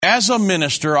as a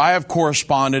minister, I have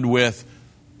corresponded with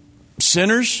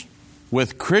sinners,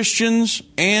 with Christians,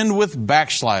 and with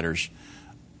backsliders.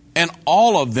 And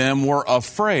all of them were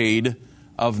afraid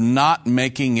of not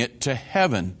making it to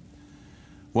heaven.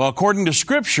 Well, according to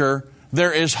Scripture,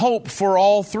 there is hope for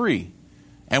all three.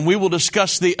 And we will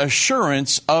discuss the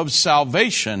assurance of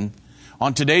salvation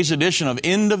on today's edition of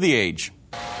End of the Age.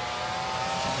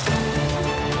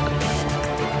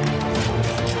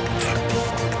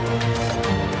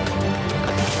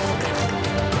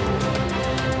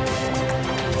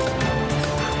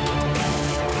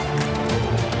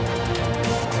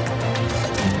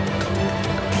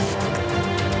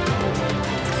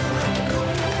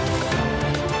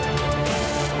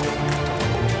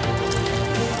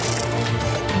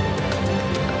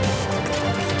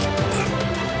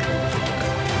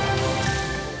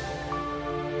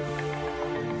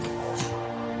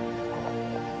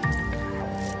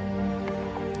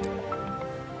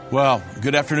 Well,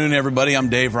 good afternoon, everybody. I'm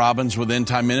Dave Robbins with End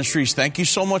Time Ministries. Thank you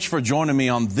so much for joining me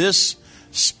on this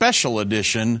special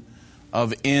edition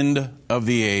of End of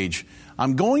the Age.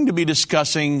 I'm going to be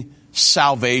discussing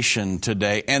salvation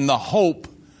today and the hope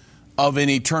of an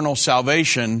eternal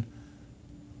salvation.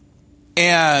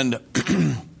 And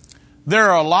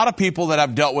there are a lot of people that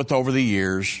I've dealt with over the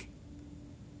years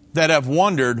that have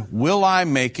wondered, will I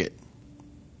make it?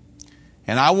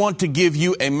 And I want to give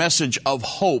you a message of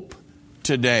hope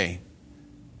today.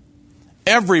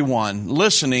 Everyone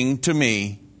listening to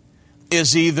me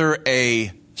is either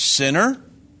a sinner,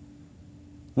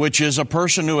 which is a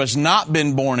person who has not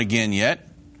been born again yet,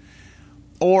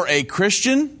 or a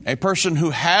Christian, a person who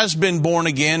has been born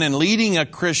again and leading a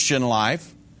Christian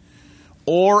life,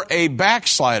 or a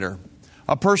backslider,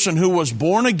 a person who was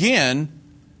born again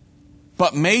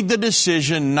but made the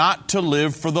decision not to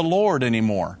live for the Lord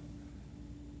anymore.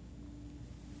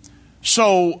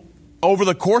 So, over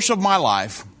the course of my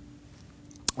life,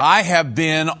 I have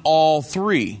been all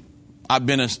three. I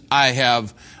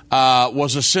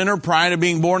was a sinner prior to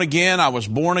being born again. I was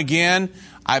born again.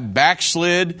 I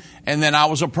backslid, and then I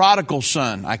was a prodigal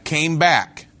son. I came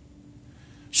back.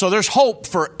 So there's hope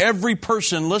for every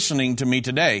person listening to me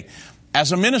today.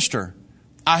 As a minister,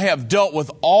 I have dealt with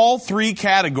all three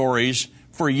categories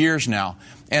for years now,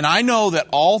 and I know that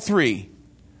all three,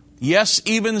 yes,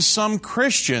 even some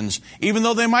Christians, even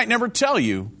though they might never tell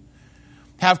you,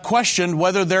 have questioned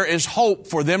whether there is hope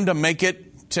for them to make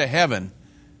it to heaven.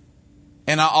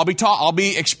 And I'll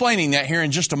be explaining that here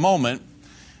in just a moment.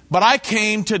 But I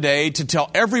came today to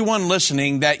tell everyone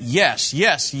listening that yes,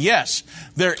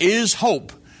 there is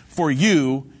hope for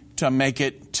you to make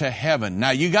it to heaven. Now,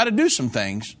 you got to do some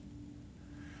things.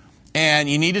 And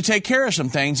you need to take care of some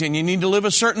things. And you need to live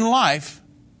a certain life.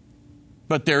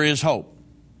 But there is hope.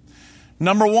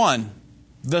 Number one,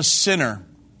 the sinner.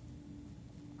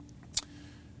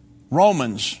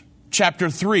 Romans chapter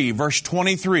 3, verse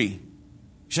 23. You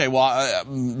say, well,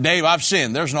 Dave, I've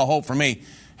sinned. There's no hope for me.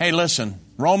 Hey, listen.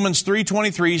 Romans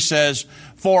 3:23 says,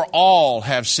 for all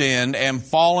have sinned and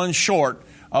fallen short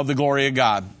of the glory of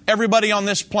God. Everybody on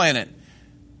this planet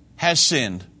has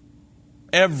sinned.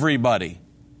 Everybody.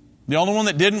 The only one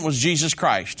that didn't was Jesus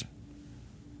Christ.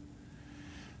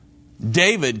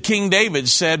 King David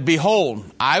said, behold,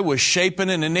 I was shapen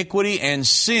in iniquity, and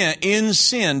in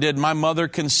sin did my mother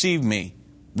conceive me.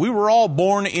 We were all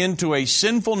born into a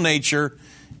sinful nature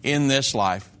in this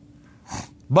life.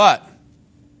 But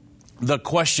the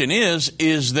question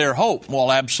is there hope?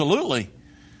 Well, absolutely.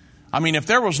 I mean, if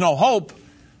there was no hope,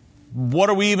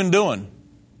 what are we even doing?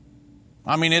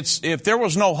 I mean, if there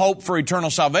was no hope for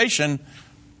eternal salvation,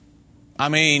 I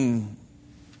mean,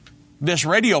 this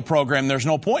radio program, there's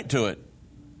no point to it.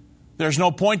 There's no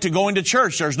point to going to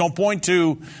church. There's no point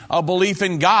to a belief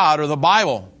in God or the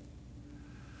Bible.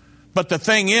 But the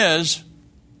thing is,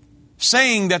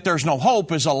 saying that there's no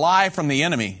hope is a lie from the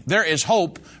enemy. There is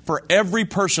hope for every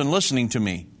person listening to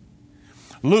me.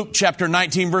 Luke chapter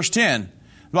 19, verse 10. The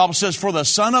Bible says, for the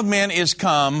Son of Man is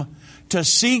come to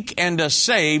seek and to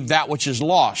save that which is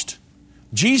lost.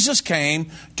 Jesus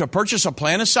came to purchase a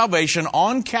plan of salvation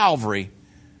on Calvary.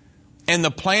 And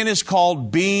the plan is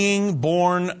called being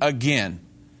born again.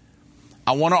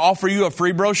 I want to offer you a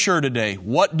free brochure today.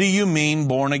 What do you mean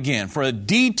born again? For a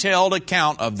detailed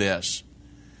account of this,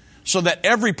 so that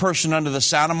every person under the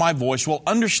sound of my voice will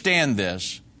understand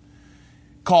this.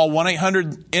 Call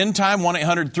 1-800-END-TIME,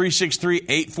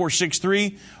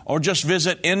 1-800-363-8463, or just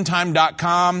visit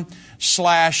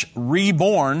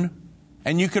endtime.com/reborn.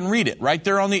 And you can read it right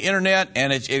there on the internet,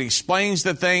 and it explains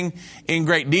the thing in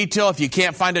great detail. If you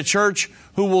can't find a church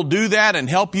who will do that and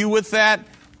help you with that,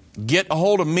 get a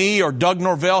hold of me or Doug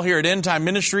Norvell here at End Time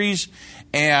Ministries,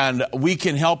 and we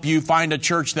can help you find a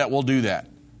church that will do that.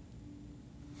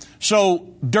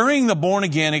 So during the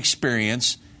born-again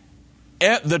experience,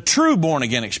 the true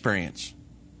born-again experience,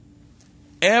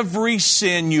 every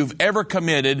sin you've ever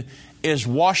committed is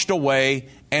washed away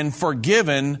and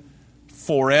forgiven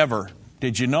forever.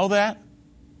 Did you know that?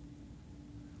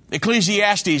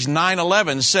 Ecclesiastes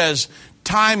 9:11 says,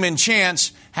 time and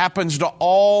chance happens to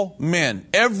all men.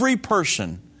 Every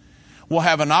person will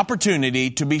have an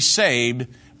opportunity to be saved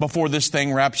before this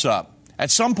thing wraps up.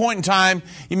 At some point in time,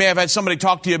 you may have had somebody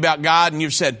talk to you about God and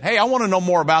you've said, hey, I want to know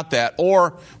more about that.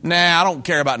 Or, nah, I don't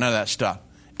care about none of that stuff.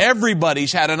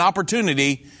 Everybody's had an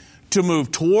opportunity to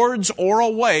move towards or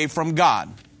away from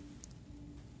God.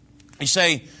 You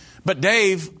say, but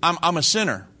Dave, I'm a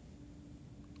sinner.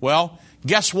 Well,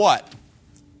 guess what?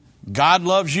 God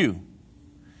loves you.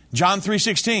 John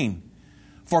 3:16,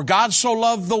 for God so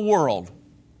loved the world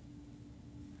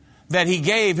that He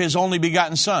gave His only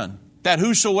begotten Son, that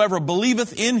whosoever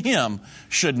believeth in Him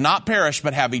should not perish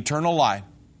but have eternal life.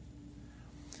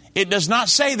 It does not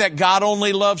say that God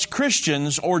only loves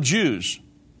Christians or Jews.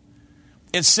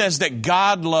 It says that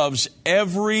God loves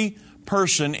every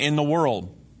person in the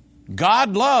world.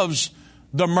 God loves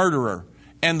the murderer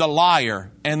and the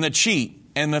liar and the cheat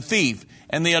and the thief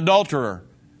and the adulterer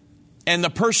and the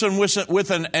person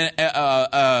with an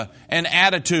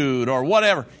attitude or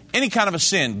whatever, any kind of a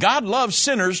sin. God loves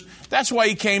sinners. That's why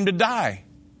He came to die,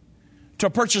 to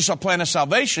purchase a plan of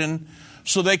salvation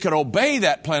so they could obey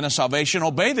that plan of salvation,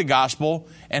 obey the gospel,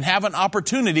 and have an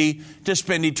opportunity to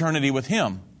spend eternity with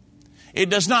Him. It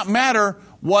does not matter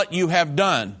what you have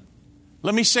done.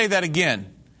 Let me say that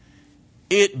again.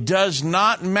 It does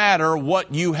not matter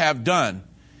what you have done.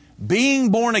 Being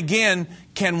born again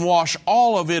can wash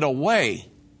all of it away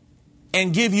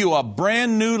and give you a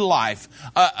brand new life,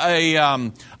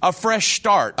 a fresh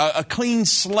start, a clean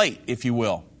slate, if you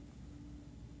will.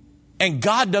 And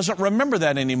God doesn't remember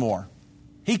that anymore.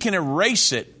 He can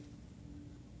erase it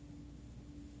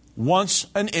once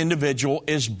an individual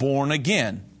is born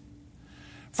again.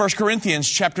 1 Corinthians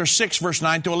chapter 6, verse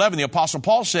 9 to 11, the Apostle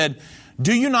Paul said,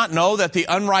 do you not know that the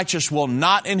unrighteous will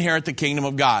not inherit the kingdom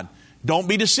of God? Don't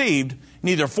be deceived.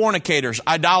 Neither fornicators,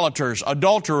 idolaters,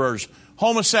 adulterers,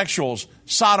 homosexuals,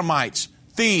 sodomites,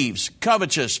 thieves,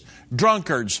 covetous,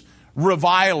 drunkards,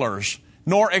 revilers,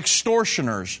 nor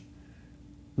extortioners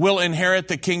will inherit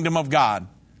the kingdom of God.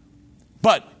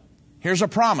 But here's a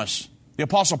promise. The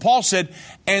Apostle Paul said,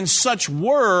 and such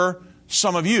were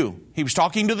some of you. He was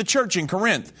talking to the church in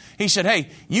Corinth. He said, hey,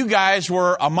 you guys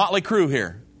were a motley crew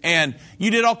here, and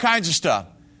you did all kinds of stuff.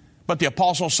 But the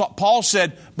Apostle Paul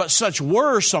said, but such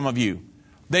were some of you.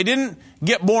 They didn't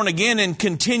get born again and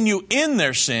continue in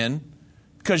their sin,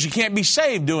 because you can't be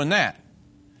saved doing that.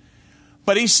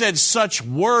 But he said, such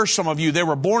were some of you. They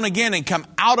were born again and come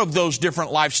out of those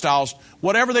different lifestyles,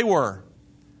 whatever they were.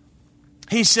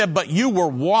 He said, but you were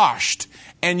washed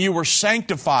and you were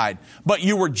sanctified, but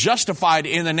you were justified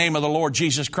in the name of the Lord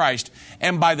Jesus Christ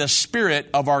and by the Spirit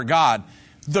of our God.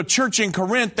 The church in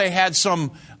Corinth, they had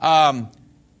some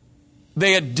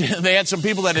They had some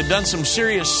people that had done some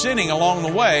serious sinning along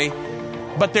the way,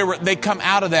 but they come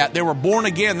out of that. They were born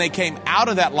again. They came out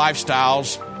of that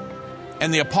lifestyles.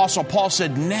 And the Apostle Paul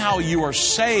said, now you are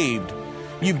saved.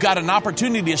 You've got an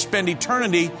opportunity to spend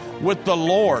eternity with the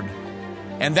Lord.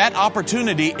 And that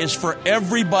opportunity is for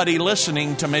everybody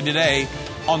listening to me today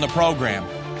on the program.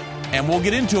 And we'll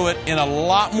get into it in a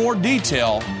lot more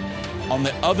detail on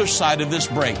the other side of this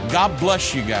break. God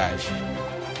bless you guys.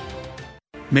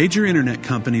 Major internet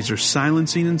companies are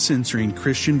silencing and censoring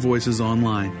Christian voices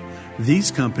online.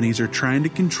 These companies are trying to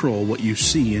control what you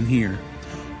see and hear.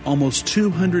 Almost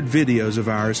 200 videos of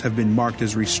ours have been marked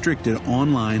as restricted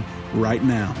online right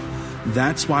now.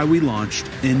 That's why we launched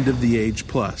End of the Age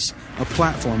Plus, a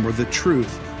platform where the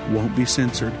truth won't be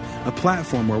censored, a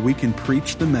platform where we can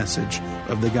preach the message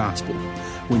of the gospel.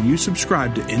 When you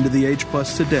subscribe to End of the Age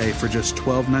Plus today for just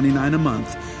 $12.99 a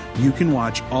month, you can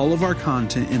watch all of our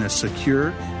content in a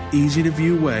secure,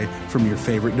 easy-to-view way from your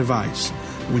favorite device.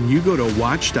 When you go to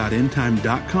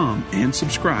watch.endtime.com and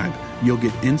subscribe, you'll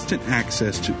get instant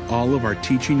access to all of our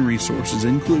teaching resources,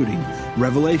 including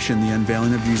Revelation, the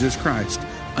Unveiling of Jesus Christ,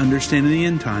 Understanding the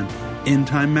End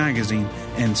Time Magazine,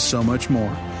 and so much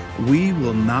more. We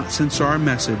will not censor our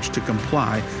message to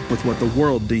comply with what the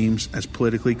world deems as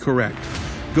politically correct.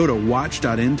 Go to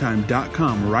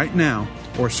watch.endtime.com right now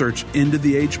or search End of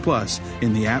the Age Plus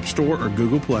in the App Store or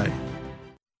Google Play.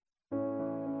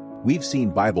 We've seen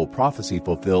Bible prophecy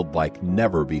fulfilled like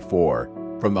never before.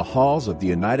 From the halls of the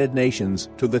United Nations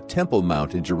to the Temple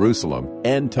Mount in Jerusalem,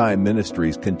 End Time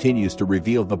Ministries continues to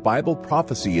reveal the Bible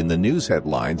prophecy in the news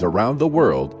headlines around the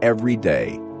world every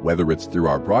day. Whether it's through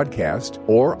our broadcast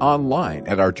or online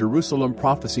at our Jerusalem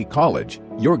Prophecy College,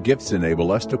 your gifts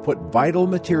enable us to put vital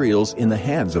materials in the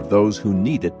hands of those who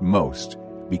need it most.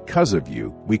 Because of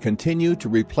you, we continue to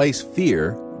replace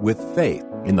fear with faith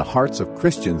in the hearts of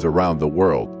Christians around the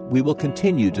world. We will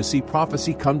continue to see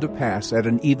prophecy come to pass at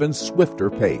an even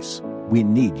swifter pace. We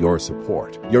need your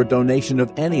support. Your donation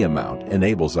of any amount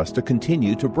enables us to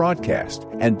continue to broadcast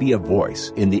and be a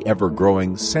voice in the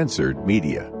ever-growing censored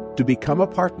media. To become a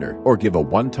partner or give a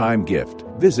one-time gift,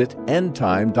 visit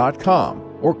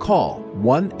endtime.com or call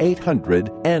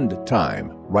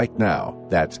 1-800-END-TIME right now.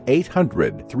 That's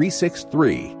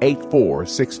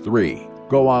 800-363-8463.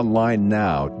 Go online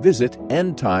now. Visit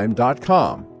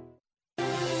endtime.com.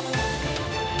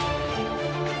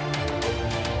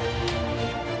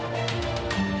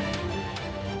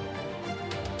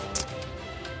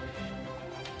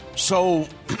 So,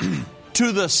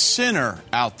 to the sinner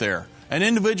out there, an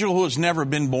individual who has never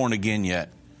been born again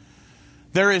yet,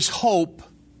 there is hope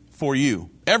for you.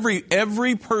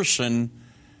 Every person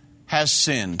has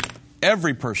sinned.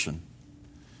 Every person.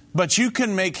 But you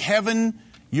can make heaven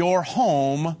your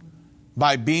home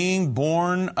by being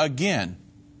born again.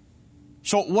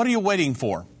 So what are you waiting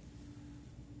for?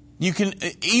 You can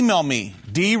email me,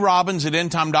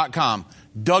 drobbins@endtime.com,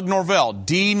 Doug Norvell,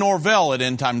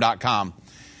 dnorvell@endtime.com,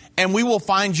 and we will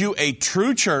find you a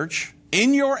true church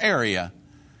in your area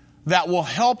that will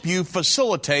help you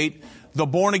facilitate the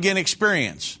born-again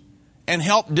experience and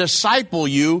help disciple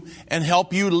you and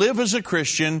help you live as a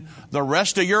Christian the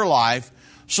rest of your life,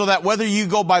 so that whether you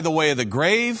go by the way of the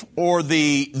grave or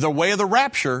the way of the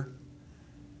rapture,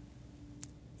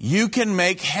 you can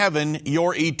make heaven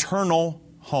your eternal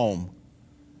home.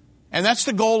 And that's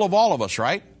the goal of all of us,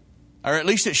 right? Or at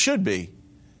least it should be.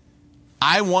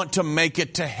 I want to make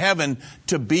it to heaven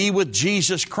to be with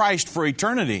Jesus Christ for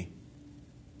eternity,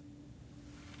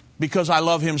 because I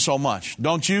love Him so much.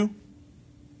 Don't you?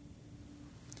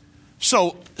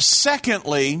 So,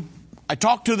 secondly, I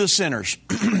talked to the sinners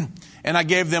and I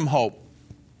gave them hope.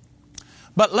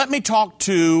 But let me talk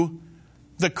to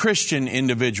the Christian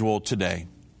individual today.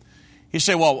 You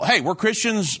say, well, hey, we're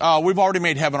Christians. We've already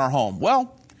made heaven our home.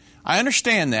 Well, I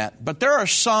understand that, but there are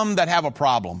some that have a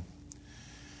problem.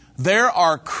 There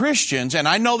are Christians, and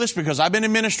I know this because I've been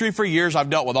in ministry for years.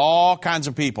 I've dealt with all kinds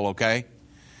of people, okay?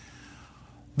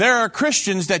 There are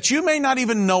Christians that you may not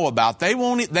even know about. They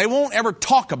won't ever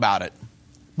talk about it.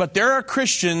 But there are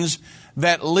Christians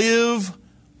that live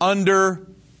under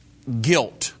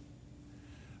guilt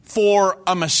for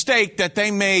a mistake that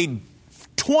they made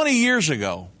 20 years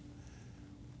ago.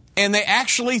 And they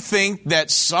actually think that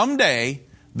someday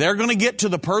they're going to get to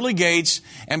the pearly gates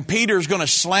and Peter's going to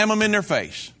slam them in their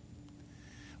face.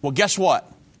 Well, guess what?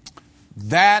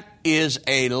 That is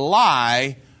a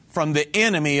lie from the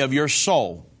enemy of your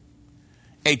soul.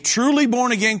 A truly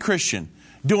born-again Christian,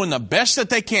 doing the best that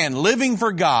they can, living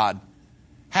for God,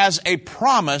 has a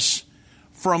promise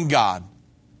from God.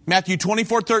 Matthew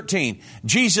 24:13,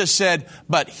 Jesus said,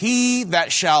 "But he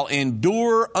that shall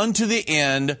endure unto the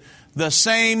end, the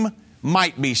same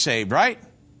might be saved," right?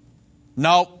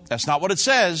 No, that's not what it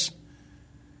says.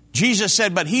 Jesus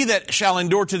said, "But he that shall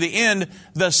endure to the end,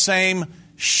 the same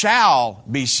shall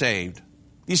be saved."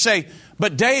 You say,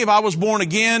 "But Dave, I was born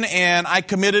again and I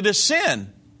committed a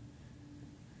sin."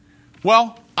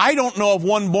 Well, I don't know of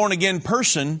one born again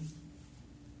person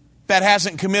that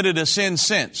hasn't committed a sin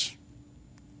since.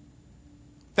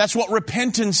 That's what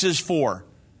repentance is for.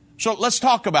 So let's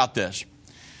talk about this.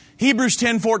 Hebrews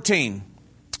 10:14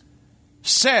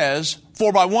 says,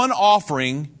 "For by one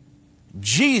offering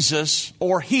Jesus,"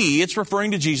 or He, it's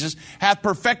referring to Jesus, "hath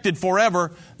perfected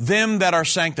forever them that are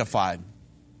sanctified."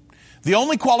 The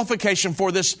only qualification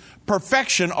for this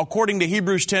perfection, according to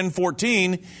Hebrews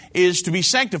 10:14, is to be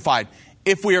sanctified.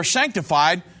 If we are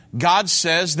sanctified, God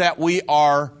says that we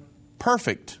are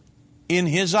perfect in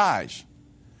His eyes.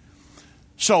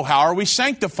 So how are we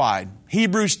sanctified?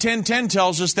 Hebrews 10:10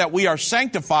 tells us that we are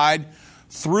sanctified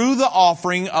through the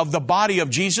offering of the body of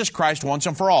Jesus Christ once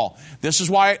and for all. This is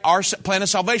why our plan of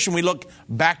salvation, we look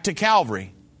back to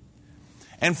Calvary.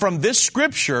 And from this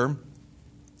scripture,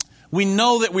 we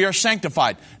know that we are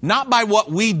sanctified, not by what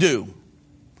we do,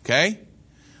 okay,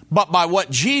 but by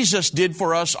what Jesus did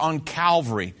for us on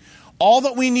Calvary. All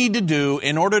that we need to do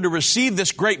in order to receive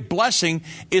this great blessing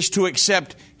is to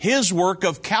accept His work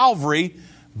of Calvary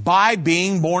by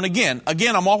being born again.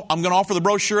 Again, I'm going to offer the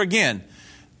brochure again.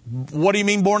 What do you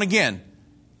mean born again?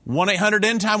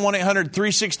 1-800-ENDTIME,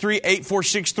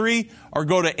 1-800-363-8463, or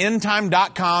go to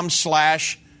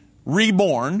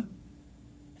endtime.com/reborn,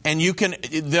 and you can,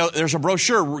 there's a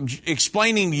brochure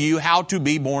explaining to you how to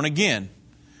be born again.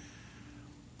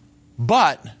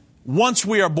 But once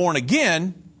we are born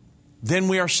again, then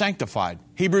we are sanctified.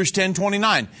 Hebrews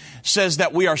 10:29 says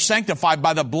that we are sanctified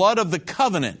by the blood of the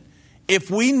covenant. If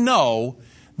we know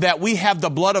that we have the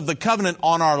blood of the covenant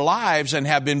on our lives and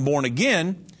have been born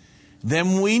again,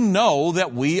 then we know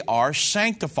that we are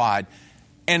sanctified.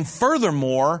 And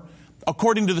furthermore,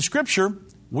 according to the Scripture,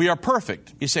 we are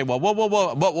perfect. You say, well,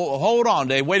 hold on,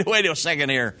 Dave. Wait a second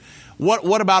here.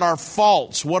 What about our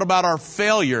faults? What about our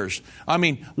failures? I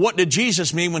mean, what did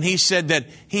Jesus mean when He said that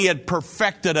He had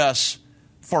perfected us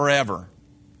forever?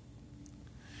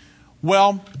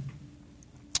 Well,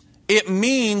 it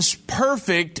means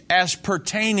perfect as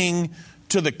pertaining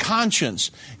to the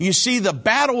conscience. You see, the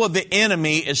battle of the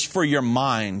enemy is for your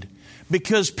mind,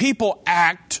 because people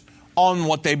act on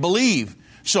what they believe.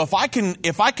 So if I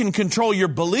can control your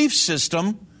belief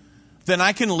system, then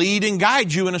I can lead and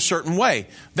guide you in a certain way.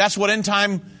 That's what End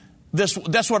Time,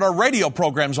 that's what our radio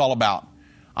program's all about.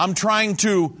 I'm trying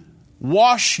to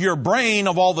wash your brain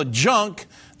of all the junk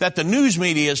that the news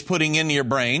media is putting into your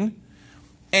brain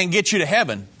and get you to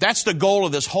heaven. That's the goal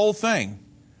of this whole thing.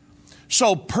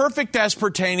 So perfect as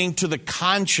pertaining to the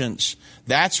conscience.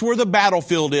 That's where the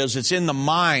battlefield is. It's in the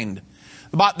mind.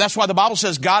 That's why the Bible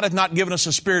says God hath not given us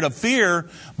a spirit of fear,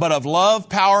 but of love,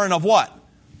 power, and of what?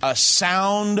 A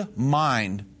sound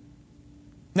mind.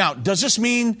 Now, does this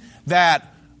mean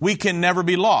that we can never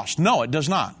be lost? No, it does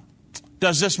not.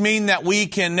 Does this mean that we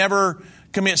can never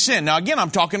commit sin? Now, again,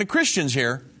 I'm talking to Christians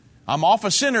here. I'm off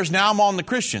of sinners, now I'm on the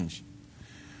Christians.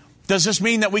 Does this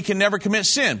mean that we can never commit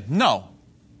sin? No.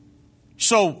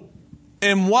 So,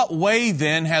 in what way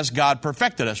then has God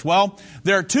perfected us? Well,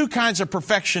 there are two kinds of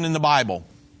perfection in the Bible.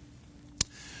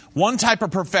 One type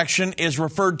of perfection is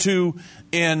referred to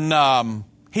in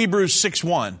Hebrews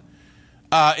 6:1.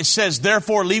 It says,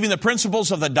 therefore, leaving the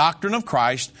principles of the doctrine of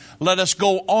Christ, let us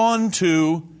go on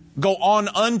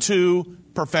unto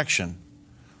perfection.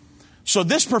 So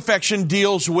this perfection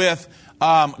deals with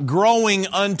growing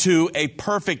unto a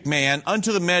perfect man,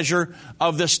 unto the measure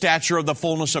of the stature of the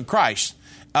fullness of Christ.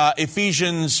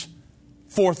 Ephesians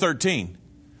 4:13.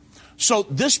 So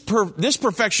this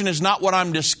perfection is not what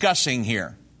I'm discussing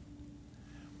here.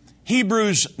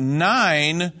 Hebrews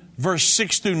 9, verse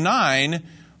 6 through 9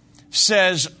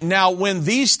 says, now when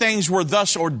these things were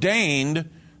thus ordained,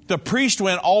 the priest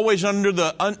went always into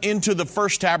the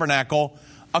first tabernacle,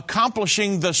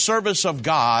 accomplishing the service of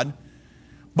God,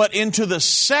 but into the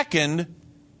second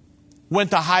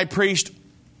went the high priest.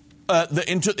 This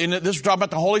is talking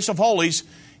about the holiest of holies.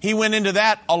 He went into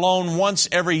that alone once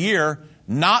every year,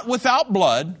 not without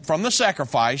blood from the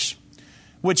sacrifice,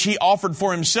 which he offered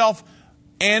for himself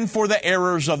and for the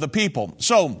errors of the people.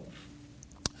 So,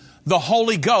 the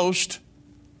Holy Ghost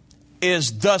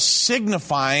is thus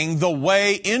signifying the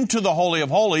way into the Holy of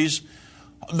Holies.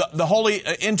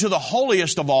 Into the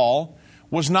holiest of all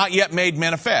was not yet made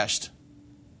manifest,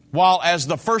 while as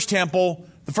the first temple,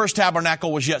 the first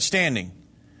tabernacle was yet standing,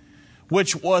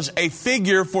 which was a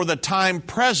figure for the time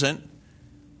present,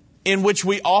 in which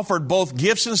we offered both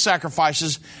gifts and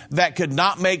sacrifices that could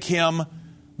not make him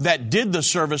that did the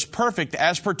service perfect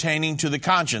as pertaining to the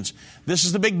conscience. This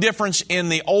is the big difference in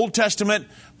the Old Testament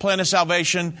plan of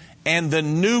salvation and the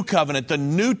New Covenant, the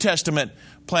New Testament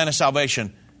plan of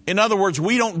salvation. In other words,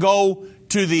 we don't go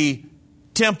to the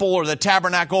temple or the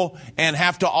tabernacle and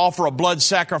have to offer a blood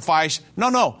sacrifice.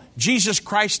 No. Jesus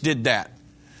Christ did that.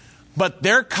 But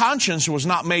their conscience was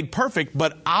not made perfect,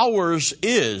 but ours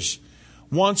is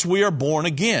once we are born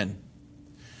again.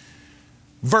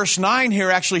 Verse 9 here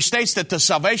actually states that the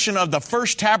salvation of the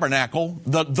first tabernacle,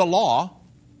 the law,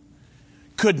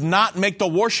 could not make the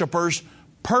worshipers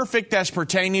perfect as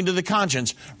pertaining to the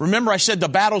conscience. Remember, I said the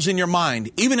battle's in your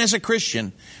mind. Even as a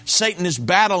Christian, Satan is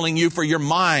battling you for your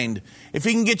mind. If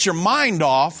he can get your mind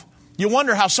off, you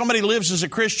wonder how somebody lives as a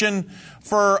Christian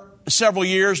for several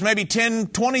years, maybe 10,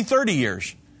 20, 30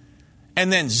 years.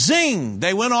 And then zing,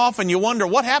 they went off and you wonder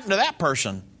what happened to that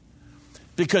person.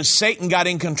 Because Satan got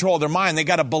in control of their mind. They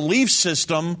got a belief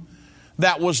system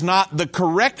that was not the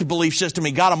correct belief system.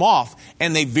 He got them off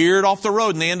and they veered off the road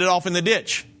and they ended off in the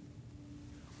ditch.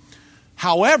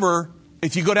 However,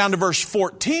 if you go down to verse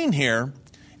 14 here,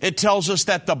 it tells us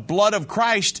that the blood of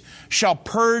Christ shall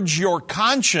purge your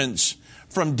conscience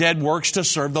from dead works to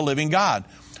serve the living God.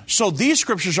 So these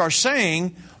scriptures are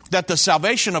saying that the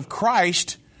salvation of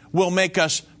Christ will make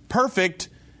us perfect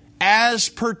as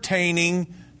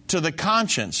pertaining to the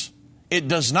conscience. It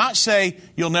does not say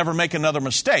you'll never make another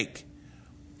mistake.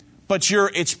 But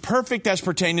it's perfect as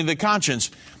pertaining to the conscience.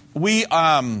 We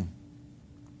are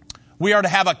to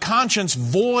have a conscience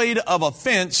void of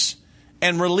offense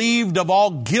and relieved of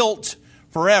all guilt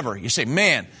forever. You say,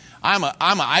 man,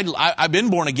 I've been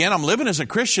born again. I'm living as a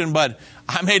Christian, but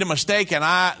I made a mistake, and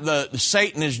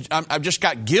I've just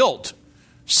got guilt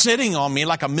sitting on me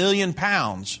like 1,000,000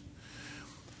 pounds.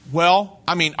 Well,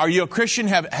 I mean, are you a Christian?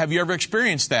 Have you ever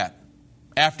experienced that?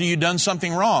 After you've done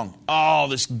something wrong. Oh,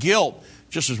 this guilt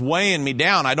just is weighing me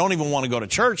down. I don't even want to go to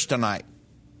church tonight.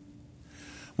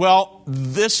 Well,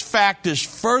 this fact is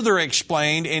further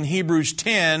explained in Hebrews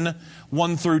 10,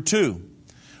 1 through 2.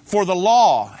 For the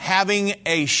law, having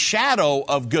a shadow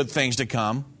of good things to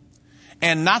come,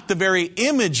 and not the very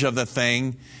image of the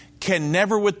thing, can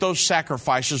never with those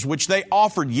sacrifices which they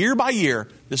offered year by year,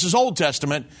 this is Old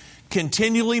Testament,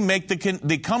 continually make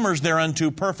the comers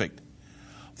thereunto perfect.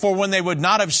 For when they would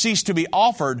not have ceased to be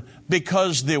offered,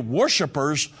 because the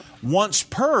worshipers, once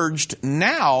purged,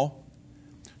 now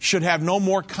should have no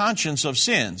more conscience of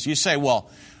sins. You say, well,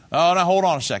 now hold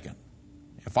on a second.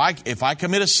 If I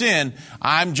commit a sin,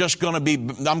 I'm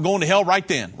going to hell right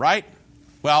then, right?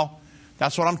 Well,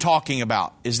 that's what I'm talking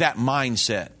about, is that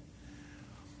mindset.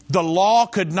 The law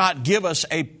could not give us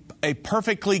a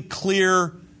perfectly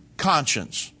clear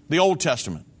conscience, the Old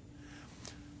Testament.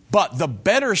 But the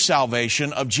better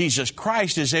salvation of Jesus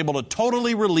Christ is able to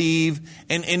totally relieve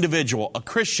an individual, a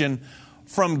Christian,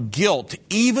 from guilt,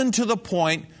 even to the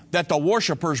point that the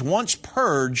worshipers, once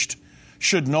purged,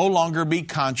 should no longer be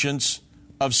conscious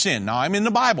of sin. Now, I'm in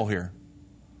the Bible here.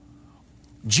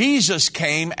 Jesus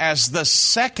came as the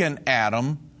second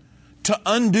Adam to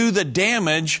undo the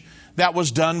damage that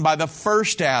was done by the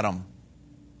first Adam.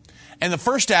 And the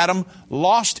first Adam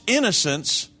lost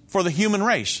innocence for the human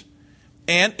race.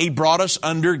 And he brought us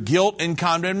under guilt and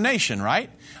condemnation, right?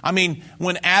 I mean,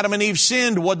 when Adam and Eve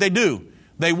sinned, what'd they do?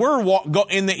 They were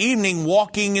in the evening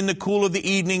walking in the cool of the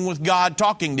evening with God,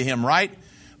 talking to Him, right?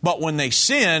 But when they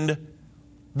sinned,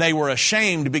 they were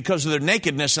ashamed because of their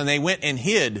nakedness, and they went and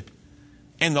hid.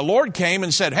 And the Lord came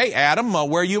and said, hey, Adam,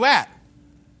 where are you at?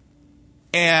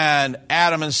 And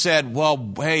Adam said,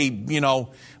 well, hey,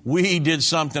 we did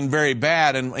something very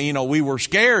bad, and we were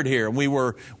scared here. We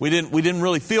didn't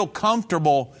really feel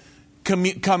comfortable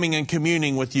coming and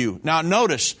communing with you. Now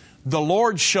notice, the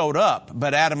Lord showed up,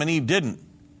 but Adam and Eve didn't.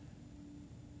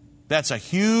 That's a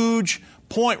huge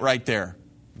point right there.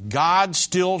 God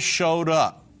still showed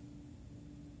up.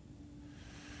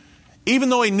 Even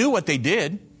though He knew what they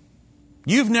did.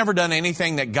 You've never done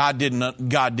anything that God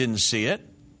didn't see it.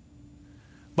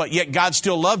 But yet God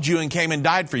still loved you and came and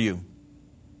died for you.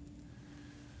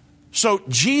 So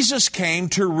Jesus came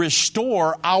to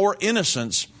restore our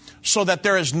innocence so that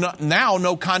there is now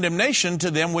no condemnation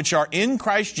to them which are in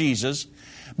Christ Jesus,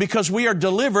 because we are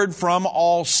delivered from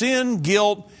all sin,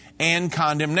 guilt, and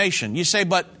condemnation. You say,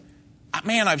 but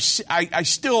man,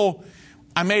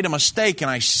 I made a mistake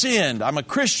and I sinned. I'm a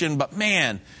Christian, but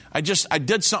man, I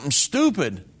did something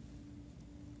stupid.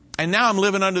 And now I'm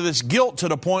living under this guilt to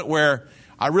the point where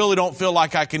I really don't feel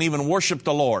like I can even worship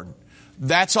the Lord.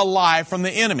 That's a lie from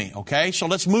the enemy, okay? So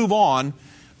let's move on,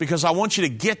 because I want you to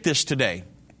get this today.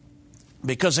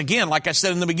 Because again, like I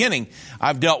said in the beginning,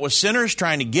 I've dealt with sinners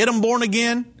trying to get them born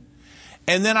again.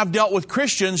 And then I've dealt with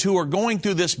Christians who are going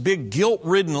through this big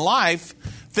guilt-ridden life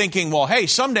thinking, well, hey,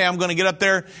 someday I'm going to get up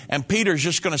there and Peter's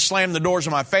just going to slam the doors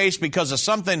in my face because of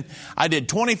something I did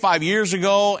 25 years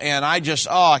ago, and I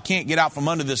can't get out from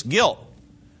under this guilt.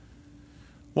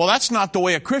 Well, that's not the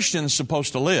way a Christian's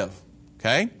supposed to live,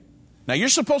 okay? Now, you're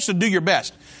supposed to do your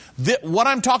best. What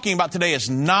I'm talking about today is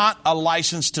not a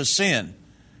license to sin.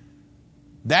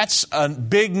 That's a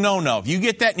big no-no. If you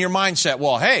get that in your mindset,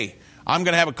 well, hey, I'm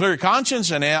going to have a clear conscience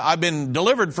and I've been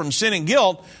delivered from sin and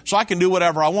guilt, so I can do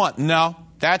whatever I want. No,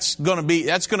 that's going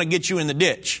to get you in the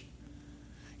ditch.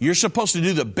 You're supposed to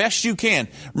do the best you can.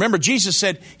 Remember, Jesus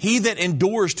said, he that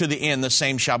endures to the end, the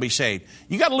same shall be saved.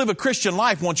 You got to live a Christian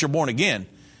life once you're born again.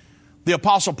 The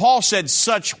Apostle Paul said,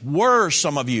 such were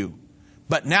some of you,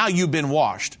 but now you've been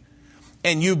washed.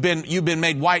 And you've been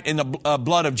made white in the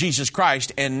blood of Jesus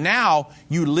Christ, and now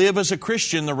you live as a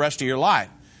Christian the rest of your life.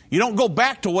 You don't go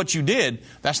back to what you did.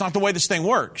 That's not the way this thing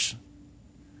works.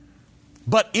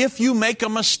 But if you make a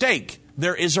mistake,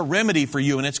 there is a remedy for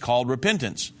you, and it's called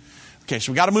repentance. Okay,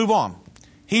 so we got to move on.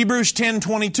 Hebrews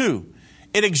 10:22.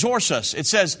 It exhorts us. It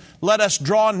says, let us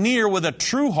draw near with a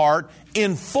true heart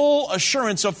in full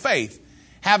assurance of faith,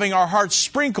 having our hearts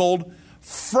sprinkled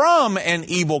from an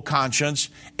evil conscience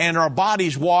and our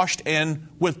bodies washed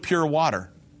with pure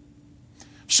water.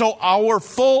 So our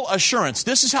full assurance,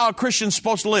 this is how a Christian's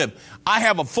supposed to live. I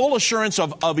have a full assurance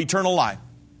of eternal life.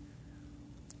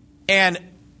 And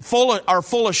our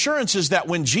full assurance is that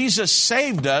when Jesus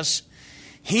saved us,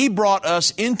 He brought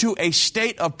us into a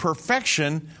state of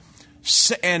perfection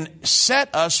and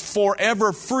set us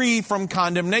forever free from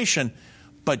condemnation.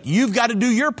 But you've got to do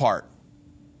your part.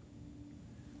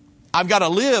 I've got to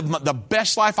live the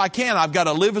best life I can. I've got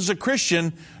to live as a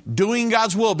Christian, doing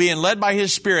God's will, being led by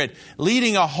His Spirit,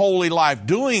 leading a holy life,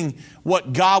 doing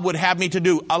what God would have me to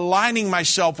do, aligning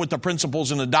myself with the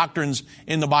principles and the doctrines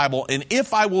in the Bible. And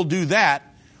if I will do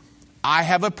that, I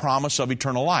have a promise of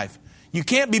eternal life. You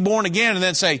can't be born again and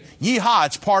then say, yeehaw,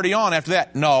 it's party on after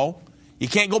that. No, you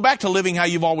can't go back to living how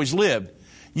you've always lived.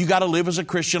 You got to live as a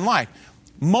Christian life.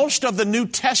 Most of the New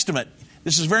Testament,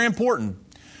 this is very important.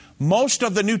 Most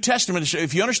of the New Testament,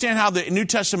 if you understand how the New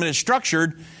Testament is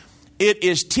structured, it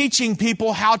is teaching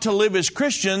people how to live as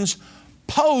Christians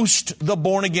post the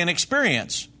born-again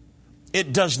experience.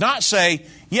 It does not say,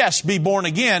 yes, be born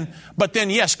again, but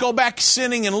then, yes, go back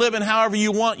sinning and living however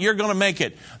you want, you're going to make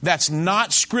it. That's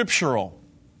not scriptural.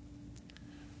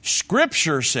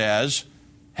 Scripture says,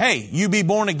 hey, you be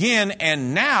born again,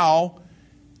 and now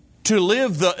to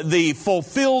live the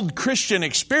fulfilled Christian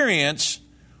experience,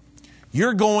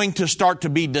 you're going to start to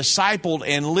be discipled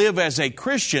and live as a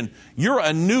Christian. You're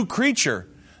a new creature.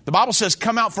 The Bible says,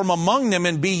 come out from among them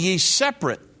and be ye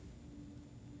separate.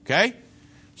 Okay?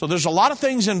 So there's a lot of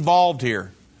things involved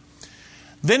here.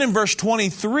 Then in verse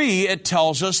 23, it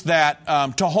tells us that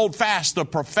to hold fast the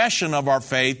profession of our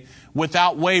faith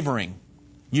without wavering.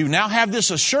 You now have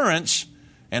this assurance,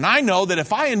 and I know that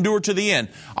if I endure to the end,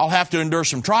 I'll have to endure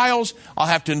some trials, I'll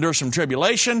have to endure some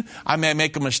tribulation, I may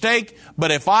make a mistake,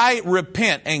 but if I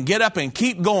repent and get up and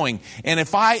keep going, and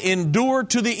if I endure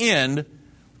to the end,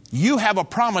 you have a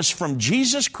promise from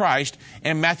Jesus Christ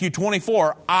in Matthew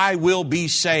 24, I will be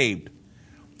saved.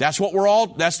 That's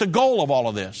the goal of all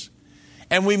of this.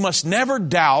 And we must never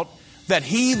doubt that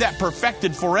He that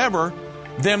perfected forever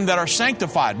them that are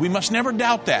sanctified. We must never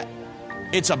doubt that.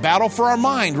 It's a battle for our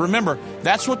mind. Remember,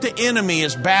 that's what the enemy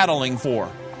is battling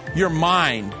for. Your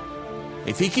mind.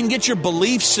 If he can get your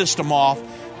belief system off,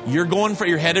 you're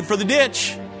headed for the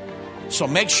ditch. So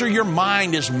make sure your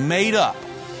mind is made up.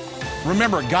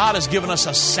 Remember, God has given us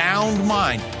a sound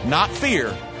mind, not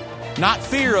fear. Not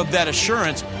fear of that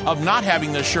assurance, of not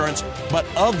having the assurance, but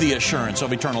of the assurance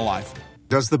of eternal life.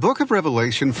 Does the book of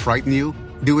Revelation frighten you?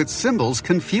 Do its symbols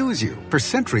confuse you? For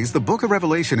centuries, the book of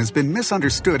Revelation has been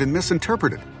misunderstood and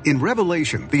misinterpreted. In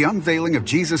Revelation, the unveiling of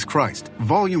Jesus Christ,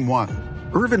 Volume 1,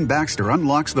 Irvin Baxter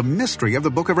unlocks the mystery of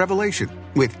the book of Revelation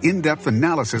with in-depth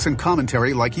analysis and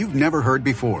commentary like you've never heard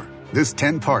before. This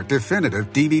 10-part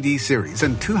definitive DVD series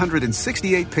and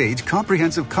 268-page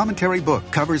comprehensive commentary book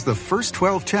covers the first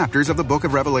 12 chapters of the book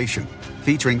of Revelation,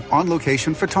 featuring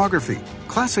on-location photography,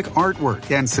 classic artwork,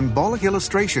 and symbolic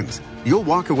illustrations. You'll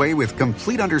walk away with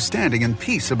complete understanding and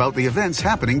peace about the events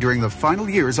happening during the final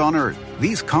years on Earth.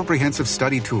 These comprehensive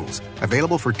study tools,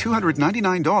 available for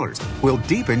 $299, will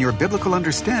deepen your biblical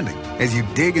understanding as you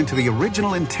dig into the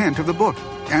original intent of the book,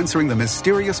 answering the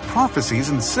mysterious prophecies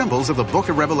and symbols of the book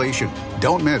of Revelation.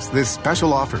 Don't miss this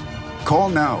special offer. Call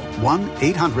now,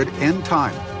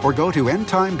 1-800-END-TIME, or go to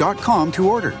endtime.com to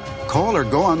order. Call or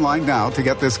go online now to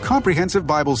get this comprehensive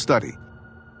Bible study.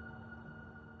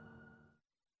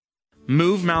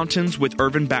 Move Mountains with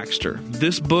Irvin Baxter.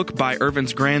 This book by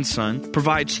Irvin's grandson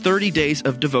provides 30 days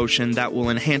of devotion that will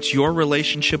enhance your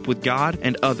relationship with God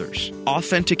and others.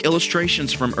 Authentic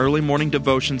illustrations from early morning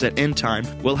devotions at End Time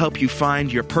will help you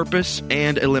find your purpose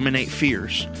and eliminate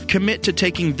fears. Commit to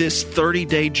taking this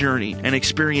 30-day journey and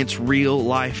experience real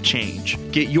life change.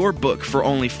 Get your book for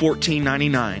only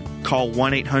 $14.99. Call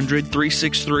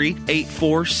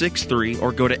 1-800-363-8463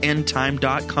 or go to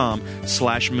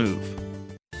endtime.com/move.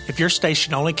 If your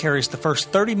station only carries the first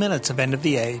 30 minutes of End of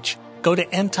the Age, go to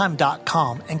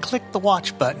endtime.com and click the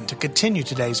watch button to continue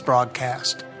today's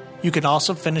broadcast. You can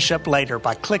also finish up later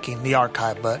by clicking the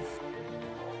archive button.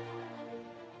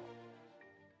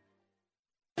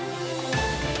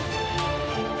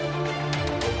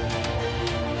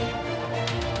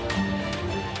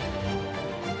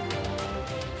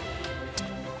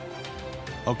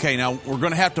 Okay, now we're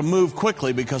going to have to move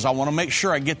quickly because I want to make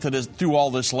sure I get through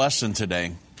all this lesson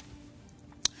today.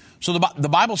 So the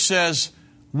Bible says,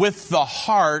 with the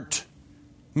heart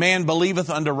man believeth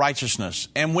unto righteousness,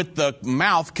 and with the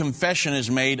mouth confession is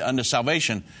made unto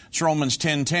salvation. It's Romans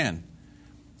 10:10.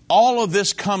 All of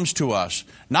this comes to us,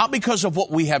 not because of what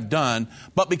we have done,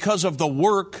 but because of the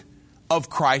work of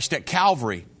Christ at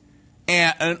Calvary.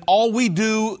 And all we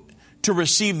do to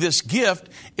receive this gift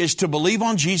is to believe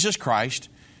on Jesus Christ,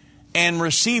 and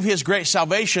receive His great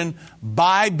salvation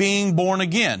by being born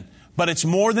again. But it's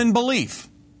more than belief.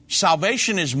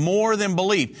 Salvation is more than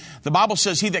belief. The Bible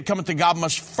says, he that cometh to God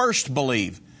must first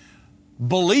believe.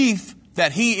 Belief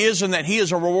that He is and that He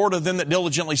is a reward of them that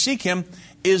diligently seek Him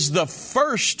is the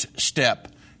first step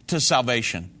to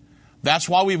salvation. That's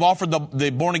why we've offered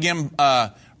the born again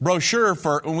brochure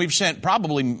and we've sent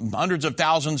probably hundreds of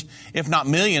thousands, if not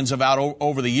millions of out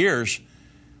over the years,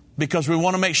 because we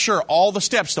want to make sure all the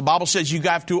steps. The Bible says you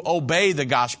have to obey the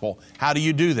gospel. How do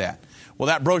you do that? Well,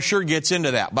 that brochure gets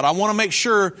into that. But I want to make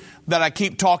sure that I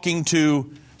keep talking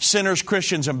to sinners,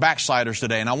 Christians, and backsliders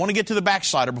today. And I want to get to the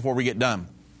backslider before we get done.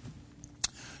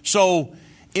 So,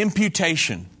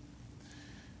 imputation.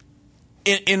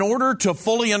 In order to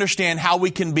fully understand how we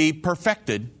can be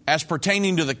perfected as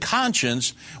pertaining to the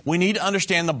conscience, we need to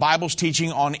understand the Bible's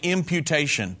teaching on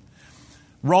imputation.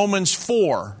 Romans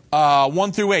 4,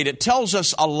 1 through 8, it tells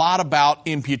us a lot about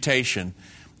imputation.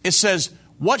 It says,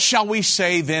 what shall we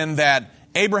say then that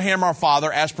Abraham our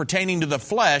father, as pertaining to the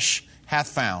flesh, hath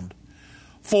found?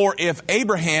 For if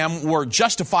Abraham were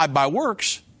justified by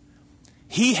works,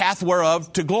 he hath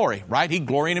whereof to glory, right? He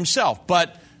glory in himself,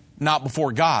 but not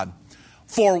before God.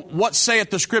 For what saith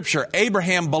the Scripture?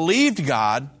 Abraham believed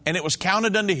God, and it was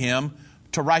counted unto him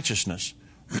to righteousness.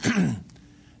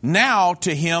 Now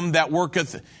to him that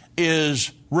worketh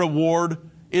is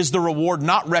the reward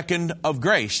not reckoned of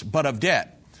grace, but of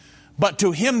debt. But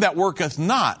to him that worketh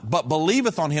not, but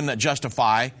believeth on him that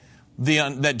justifieth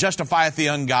the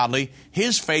ungodly,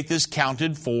 his faith is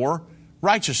counted for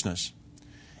righteousness.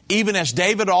 Even as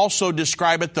David also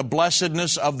describeth the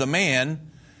blessedness of the man,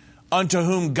 unto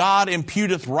whom God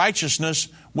imputeth righteousness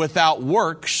without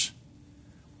works,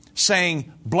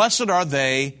 saying, blessed are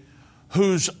they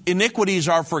whose iniquities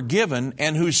are forgiven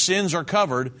and whose sins are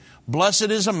covered. Blessed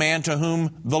is a man to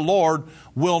whom the Lord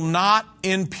will not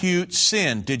impute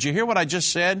sin. Did you hear what I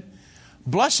just said?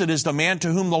 Blessed is the man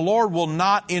to whom the Lord will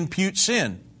not impute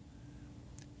sin.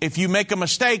 If you make a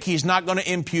mistake, He's not going to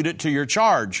impute it to your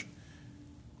charge.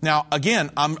 Now,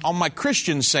 again, I'm on my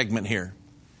Christian segment here.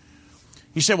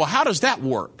 You say, well, how does that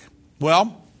work?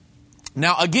 Well,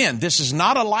 now again, this is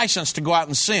not a license to go out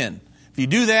and sin. If you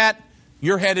do that,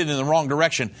 you're headed in the wrong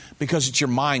direction because it's your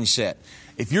mindset.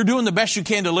 If you're doing the best you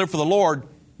can to live for the Lord,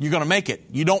 you're going to make it.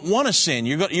 You don't want to sin.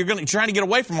 You're trying to get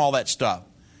away from all that stuff.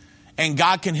 And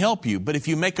God can help you. But if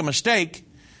you make a mistake,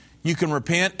 you can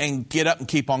repent and get up and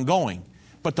keep on going.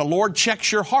 But the Lord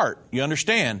checks your heart. You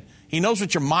understand? He knows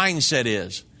what your mindset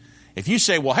is. If you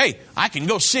say, well, hey, I can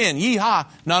go sin, yee-haw.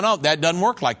 No, that doesn't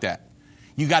work like that.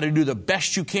 You got to do the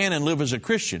best you can and live as a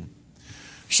Christian.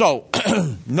 So,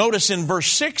 notice in verse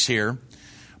 6 here,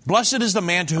 blessed is the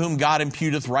man to whom God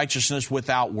imputeth righteousness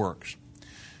without works.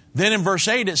 Then in verse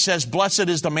 8 it says, blessed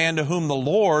is the man to whom the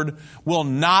Lord will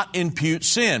not impute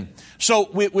sin. So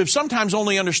we've sometimes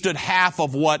only understood half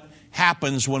of what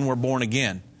happens when we're born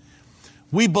again.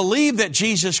 We believe that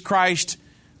Jesus Christ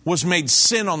was made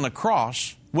sin on the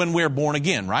cross when we're born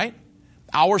again, right?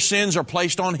 Our sins are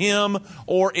placed on Him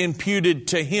or imputed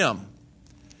to Him.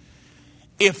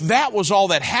 If that was all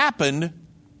that happened,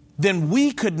 then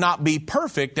we could not be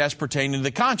perfect as pertaining to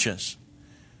the conscience.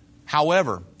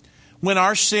 However, when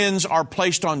our sins are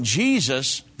placed on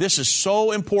Jesus, this is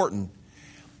so important.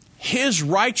 His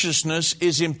righteousness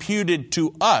is imputed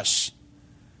to us.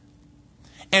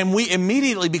 And we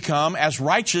immediately become as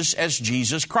righteous as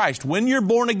Jesus Christ. When you're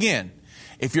born again,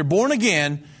 if you're born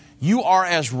again, you are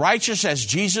as righteous as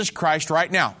Jesus Christ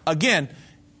right now. Again,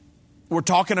 we're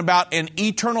talking about an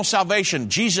eternal salvation.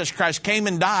 Jesus Christ came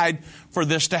and died for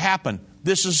this to happen.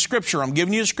 This is Scripture. I'm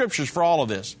giving you the Scriptures for all of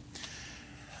this.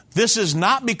 This is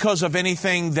not because of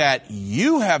anything that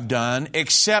you have done,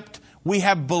 except we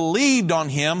have believed on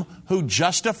Him who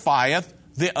justifieth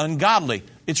the ungodly.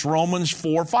 It's Romans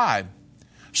 4:5.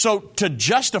 So to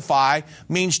justify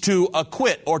means to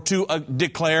acquit or to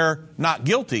declare not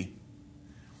guilty.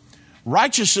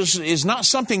 Righteousness is not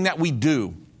something that we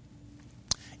do.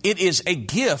 It is a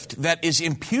gift that is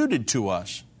imputed to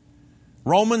us.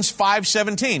 Romans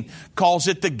 5:17 calls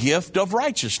it the gift of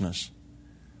righteousness.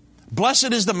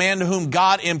 Blessed is the man to whom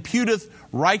God imputeth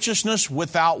righteousness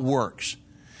without works.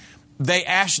 They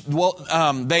asked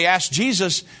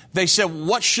Jesus, they said,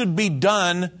 what should be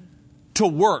done to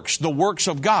works, the works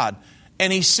of God?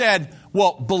 And He said,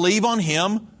 well, believe on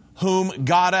Him whom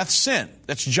God hath sent.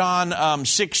 That's John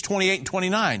 6:28 and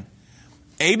 29.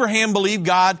 Abraham believed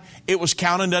God, it was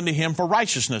counted unto him for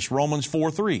righteousness, Romans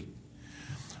 4:3.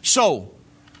 So,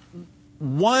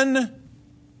 one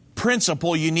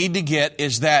principle you need to get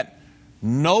is that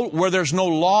where there's no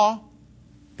law,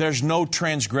 there's no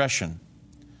transgression.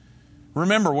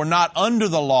 Remember, we're not under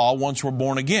the law once we're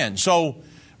born again. So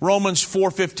Romans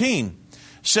 4:15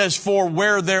 says, for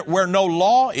where no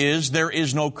law is, there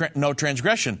is no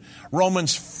transgression.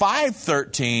 Romans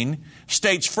 5:13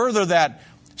 states further that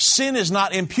sin is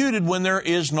not imputed when there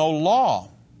is no law.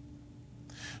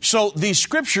 So these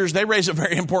scriptures, they raise a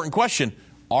very important question.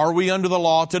 Are we under the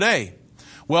law today?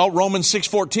 Well, Romans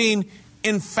 6:14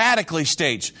 emphatically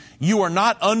states, you are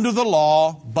not under the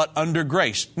law, but under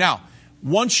grace. Now,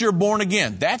 once you're born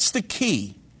again, that's the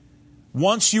key.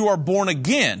 Once you are born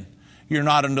again, you're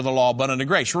not under the law, but under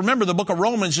grace. Remember, the book of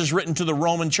Romans is written to the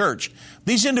Roman church.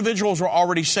 These individuals were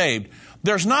already saved.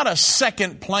 There's not a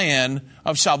second plan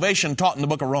of salvation taught in the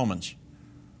book of Romans.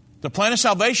 The plan of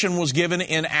salvation was given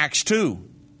in Acts 2.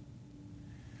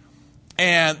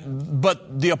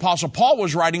 But the Apostle Paul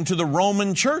was writing to the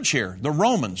Roman church here, the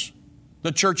Romans,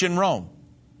 the church in Rome.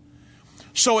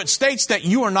 So it states that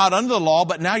you are not under the law,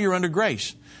 but now you're under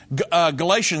grace.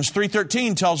 Galatians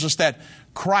 3:13 tells us that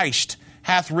Christ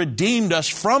hath redeemed us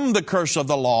from the curse of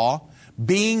the law,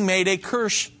 being made a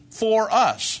curse for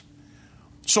us.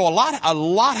 So a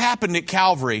lot happened at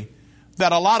Calvary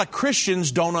that a lot of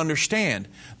Christians don't understand.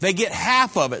 They get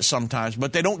half of it sometimes,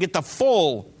 but they don't get the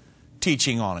full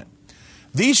teaching on it.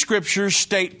 These scriptures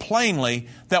state plainly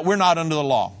that we're not under the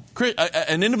law.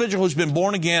 An individual who's been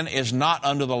born again is not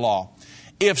under the law.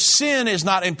 If sin is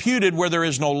not imputed where there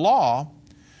is no law,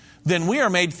 then we are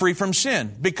made free from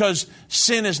sin. Because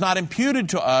sin is not imputed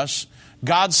to us,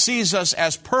 God sees us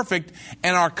as perfect,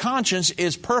 and our conscience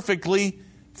is perfectly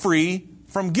free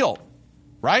from guilt.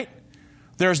 Right?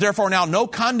 There is therefore now no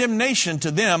condemnation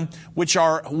to them which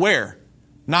are where?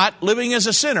 Not living as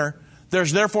a sinner.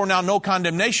 There's therefore now no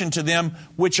condemnation to them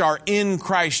which are in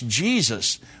Christ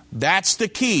Jesus. That's the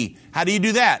key. How do you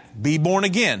do that? Be born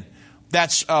again.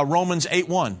 That's Romans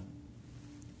 8:1.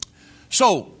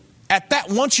 So,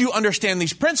 once you understand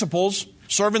these principles,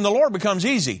 serving the Lord becomes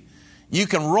easy. You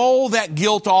can roll that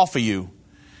guilt off of you.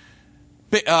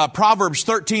 Proverbs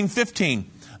 13:15.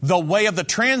 The way of the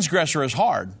transgressor is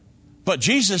hard. But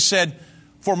Jesus said,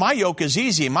 for my yoke is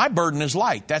easy and my burden is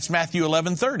light. That's Matthew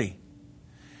 11:30.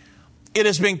 It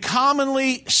has been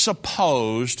commonly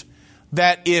supposed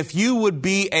that if you would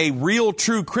be a real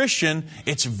true Christian,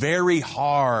 it's very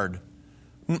hard.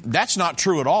 That's not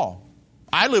true at all.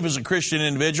 I live as a Christian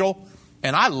individual,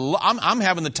 and I'm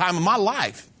having the time of my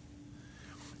life.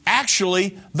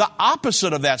 Actually, the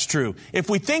opposite of that's true. If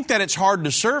we think that it's hard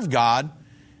to serve God,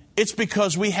 it's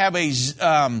because we have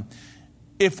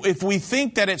if we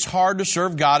think that it's hard to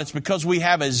serve God, it's because we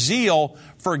have a zeal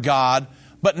for God,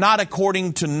 but not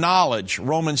according to knowledge.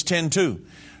 Romans 10:2.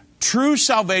 True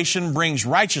salvation brings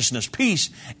righteousness, peace,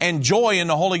 and joy in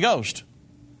the Holy Ghost.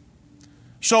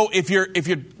 So if you're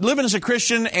living as a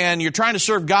Christian and you're trying to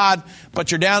serve God,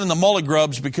 but you're down in the mully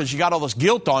grubs because you got all this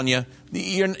guilt on you,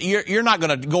 you're not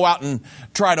going to go out and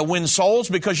try to win souls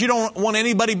because you don't want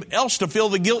anybody else to feel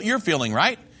the guilt you're feeling,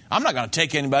 right? I'm not going to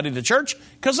take anybody to church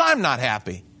because I'm not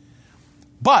happy.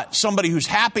 But somebody who's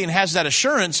happy and has that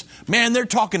assurance, man, they're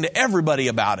talking to everybody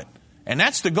about it. And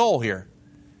that's the goal here.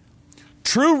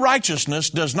 True righteousness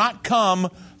does not come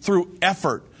through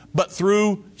effort, but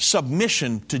through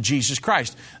submission to Jesus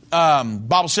Christ.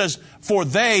 Bible says, for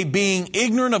they, being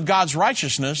ignorant of God's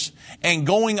righteousness and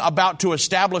going about to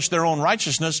establish their own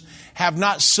righteousness, have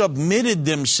not submitted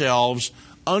themselves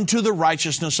unto the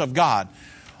righteousness of God.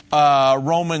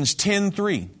 Romans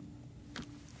 10:3.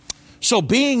 So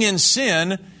being in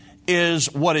sin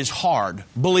is what is hard.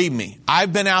 Believe me,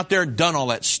 I've been out there, done all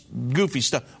that goofy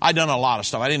stuff. I've done a lot of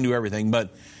stuff. I didn't do everything,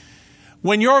 but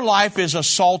when your life is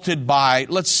assaulted by,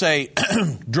 let's say,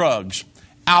 drugs,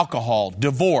 alcohol,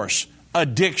 divorce,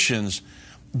 addictions,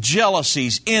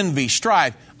 jealousies, envy,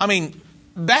 strife, I mean,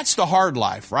 that's the hard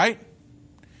life, right?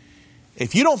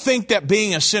 If you don't think that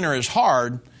being a sinner is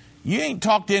hard, you ain't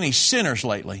talked to any sinners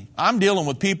lately. I'm dealing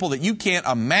with people that you can't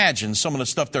imagine some of the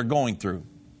stuff they're going through.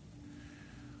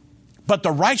 But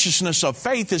the righteousness of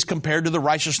faith is compared to the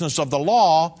righteousness of the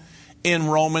law in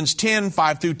Romans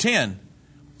 10:5-10.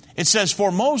 It says,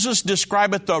 for Moses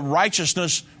describeth the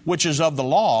righteousness which is of the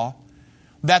law,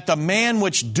 that the man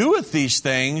which doeth these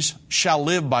things shall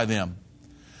live by them.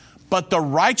 But the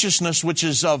righteousness which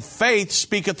is of faith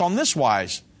speaketh on this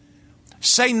wise.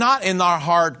 Say not in thy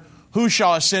heart, who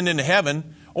shall ascend into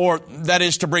heaven? Or that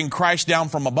is to bring Christ down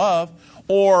from above.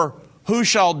 Or who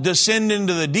shall descend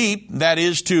into the deep? That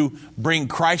is to bring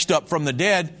Christ up from the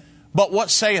dead. But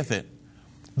what saith it?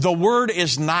 The word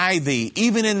is nigh thee,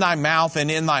 even in thy mouth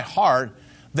and in thy heart.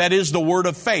 That is the word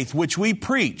of faith, which we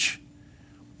preach.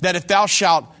 That if thou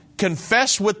shalt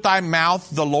confess with thy mouth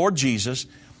the Lord Jesus,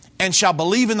 and shalt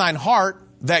believe in thine heart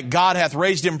that God hath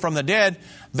raised him from the dead,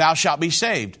 thou shalt be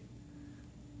saved.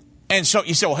 And so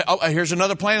you say, well, here's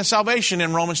another plan of salvation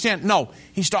in Romans 10. No,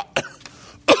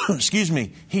 excuse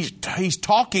me, he's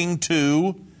talking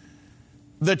to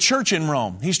the church in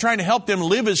Rome. He's trying to help them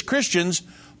live as Christians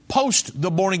post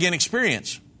the born-again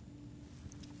experience.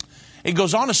 It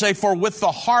goes on to say, for with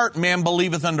the heart man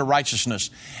believeth unto righteousness,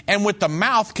 and with the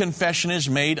mouth confession is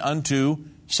made unto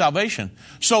salvation.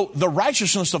 So the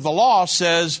righteousness of the law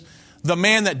says, the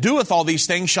man that doeth all these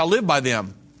things shall live by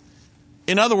them.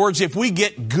 In other words, if we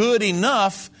get good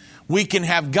enough, we can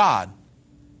have God.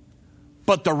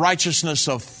 But the righteousness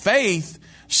of faith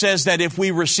says that if we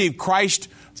receive Christ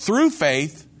through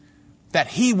faith, that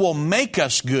He will make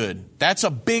us good. That's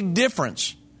a big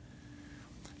difference.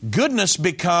 Goodness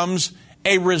becomes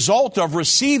a result of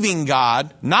receiving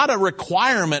God, not a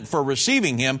requirement for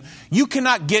receiving Him. You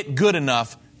cannot get good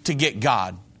enough to get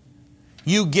God.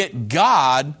 You get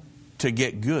God to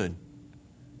get good.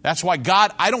 That's why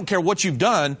God, I don't care what you've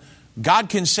done, God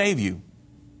can save you.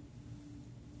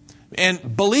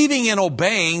 And believing and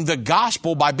obeying the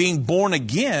gospel by being born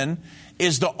again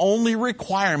is the only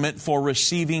requirement for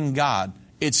receiving God.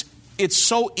 It's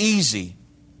so easy.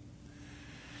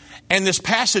 And this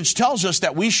passage tells us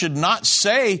that we should not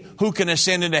say who can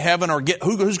ascend into heaven or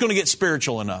who's going to get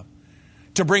spiritual enough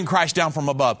to bring Christ down from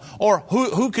above, or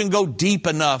who can go deep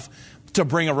enough to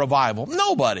bring a revival.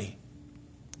 Nobody.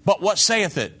 But what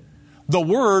saith it? The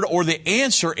word or the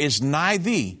answer is nigh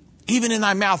thee, even in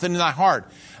thy mouth and in thy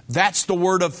heart. That's the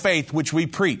word of faith which we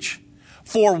preach.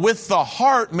 For with the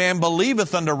heart man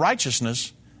believeth unto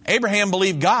righteousness. Abraham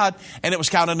believed God, and it was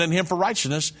counted unto him for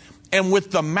righteousness. And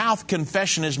with the mouth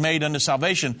confession is made unto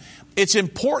salvation. It's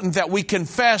important that we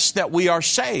confess that we are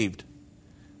saved.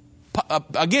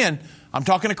 Again, I'm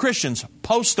talking to Christians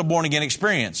post the born again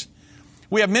experience.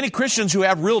 We have many Christians who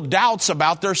have real doubts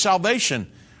about their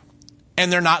salvation,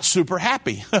 and they're not super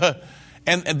happy.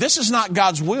 And this is not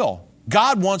God's will.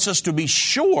 God wants us to be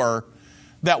sure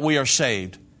that we are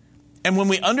saved. And when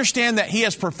we understand that He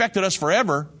has perfected us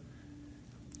forever,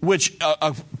 which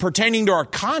pertaining to our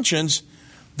conscience,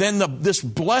 then this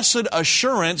blessed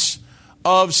assurance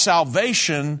of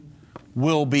salvation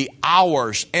will be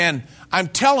ours. And I'm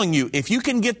telling you, if you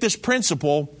can get this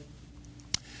principle,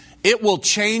 it will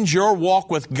change your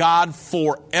walk with God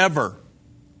forever.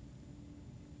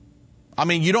 I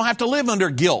mean, you don't have to live under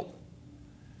guilt,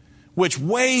 which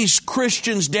weighs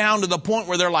Christians down to the point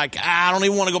where they're like, I don't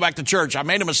even want to go back to church. I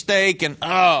made a mistake and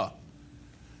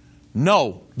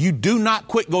No, you do not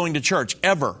quit going to church,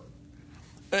 ever.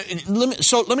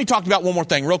 Let me talk about one more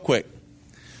thing real quick,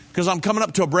 because I'm coming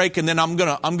up to a break, and then I'm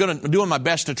doing my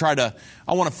best to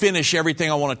I want to finish everything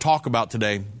I want to talk about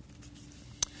today.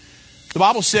 The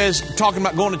Bible says, talking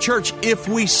about going to church, if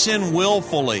we sin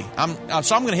willfully. I'm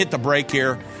going to hit the break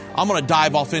here. I'm going to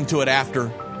dive off into it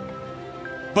after.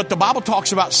 But the Bible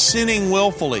talks about sinning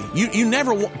willfully. You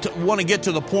never want to get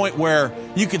to the point where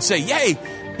you could say, yay,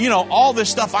 all this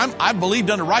stuff, I've believed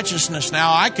unto righteousness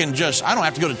now. I don't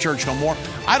have to go to church no more.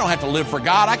 I don't have to live for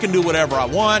God. I can do whatever I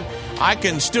want. I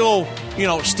can still,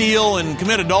 steal and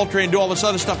commit adultery and do all this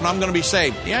other stuff, and I'm going to be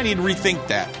saved. Yeah, I need to rethink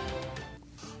that.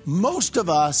 Most of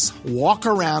us walk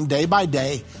around day by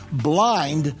day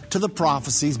blind to the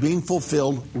prophecies being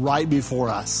fulfilled right before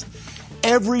us.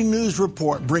 Every news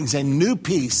report brings a new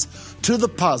piece to the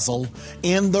puzzle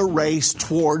in the race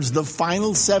towards the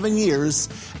final 7 years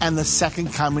and the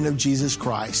second coming of Jesus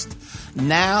Christ.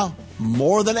 Now,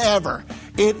 more than ever,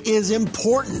 it is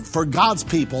important for God's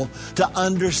people to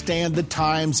understand the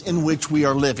times in which we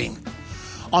are living.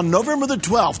 On November the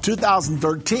 12th,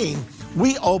 2013,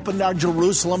 we opened our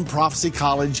Jerusalem Prophecy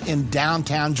College in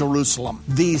downtown Jerusalem.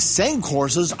 These same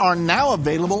courses are now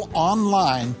available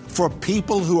online for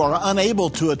people who are unable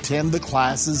to attend the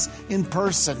classes in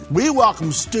person. We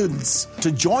welcome students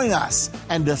to join us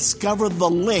and discover the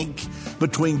link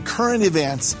between current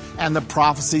events and the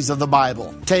prophecies of the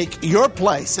Bible. Take your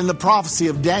place in the prophecy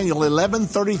of Daniel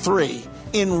 11:33.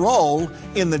 Enroll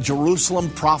in the Jerusalem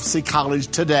Prophecy College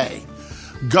today.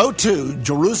 Go to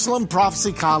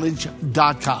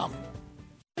JerusalemProphecyCollege.com.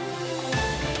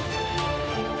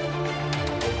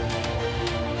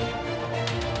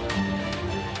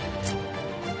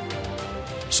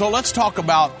 So let's talk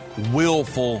about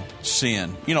willful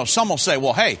sin. Some will say,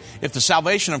 well, hey, if the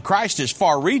salvation of Christ is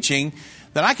far-reaching,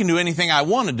 then I can do anything I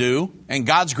want to do, and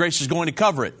God's grace is going to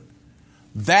cover it.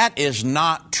 That is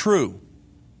not true.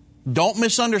 Don't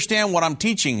misunderstand what I'm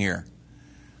teaching here.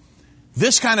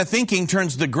 This kind of thinking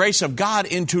turns the grace of God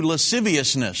into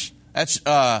lasciviousness. That's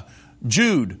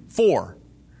Jude 4.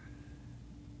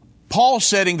 Paul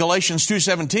said in Galatians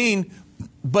 2:17,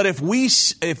 but if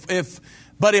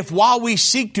But if while we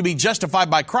seek to be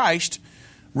justified by Christ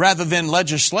rather than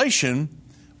legislation,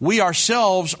 we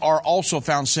ourselves are also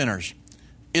found sinners.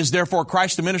 Is therefore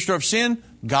Christ the minister of sin?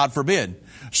 God forbid.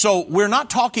 So we're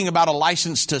not talking about a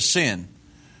license to sin.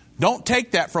 Don't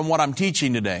take that from what I'm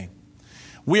teaching today.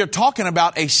 We are talking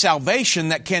about a salvation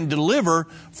that can deliver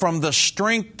from the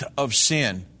strength of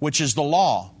sin, which is the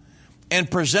law, and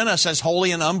present us as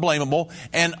holy and unblameable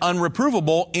and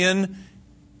unreprovable in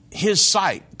His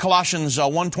sight. Colossians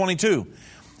 1:22.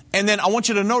 And then I want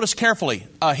you to notice carefully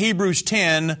Hebrews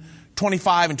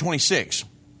 10:25 and 26.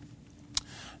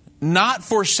 Not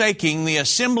forsaking the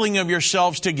assembling of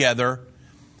yourselves together,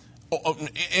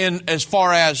 in as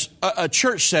far as a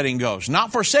church setting goes.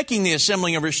 Not forsaking the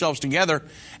assembling of yourselves together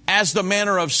as the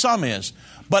manner of some is,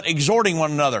 but exhorting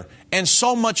one another. And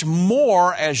so much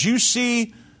more as you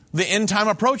see the end time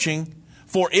approaching.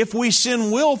 For if we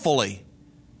sin willfully,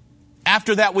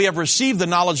 after that we have received the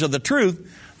knowledge of the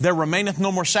truth, there remaineth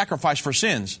no more sacrifice for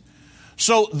sins.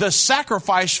 So the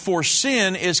sacrifice for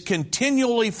sin is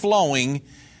continually flowing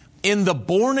in the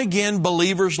born-again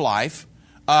believer's life.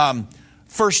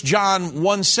 1 John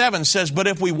 1:7 says, but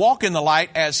if we walk in the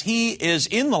light as He is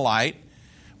in the light,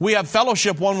 we have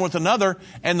fellowship one with another,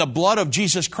 and the blood of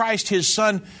Jesus Christ, His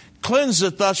Son,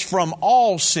 cleanseth us from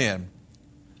all sin.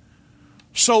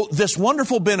 So this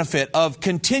wonderful benefit of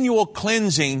continual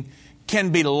cleansing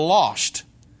can be lost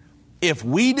if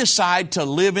we decide to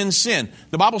live in sin.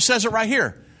 The Bible says it right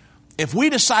here. If we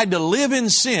decide to live in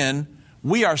sin,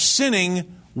 we are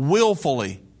sinning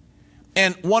willfully.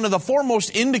 And one of the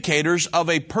foremost indicators of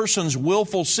a person's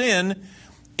willful sin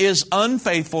is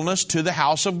unfaithfulness to the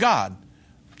house of God.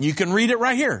 You can read it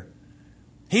right here.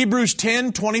 Hebrews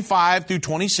 10:25 through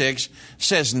 26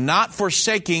 says, not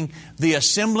forsaking the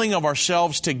assembling of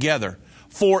ourselves together.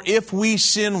 For if we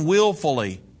sin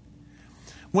willfully.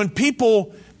 When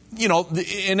people,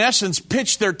 in essence,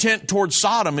 pitch their tent towards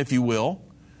Sodom, if you will,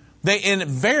 they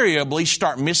invariably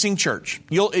start missing church.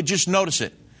 You'll just notice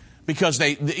it. Because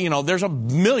there's a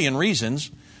million reasons,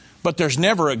 but there's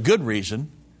never a good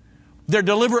reason. They're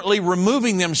deliberately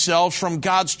removing themselves from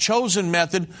God's chosen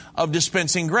method of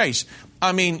dispensing grace.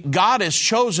 I mean, God is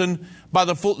chosen by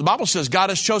the Bible says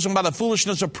God is chosen by the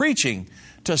foolishness of preaching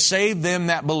to save them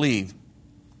that believe.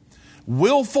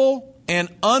 Willful and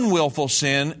unwillful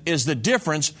sin is the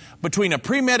difference between a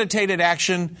premeditated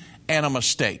action and a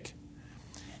mistake.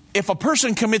 If a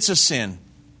person commits a sin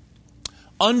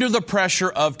under the pressure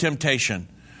of temptation,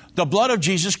 the blood of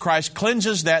Jesus Christ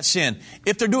cleanses that sin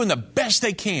if they're doing the best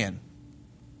they can.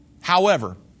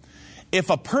 However, if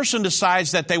a person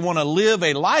decides that they want to live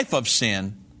a life of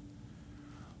sin,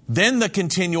 then the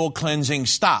continual cleansing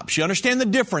stops. You understand the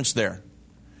difference there?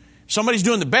 Somebody's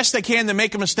doing the best they can, they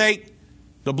make a mistake,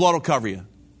 the blood will cover you.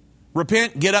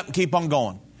 Repent, get up, and keep on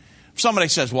going. If somebody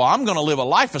says, well, I'm going to live a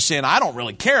life of sin, I don't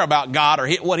really care about God or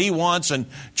what He wants and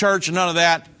church and none of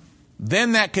that,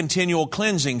 then that continual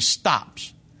cleansing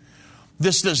stops.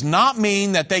 This does not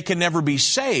mean that they can never be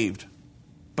saved,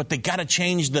 but they got to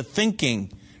change the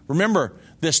thinking. Remember,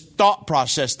 this thought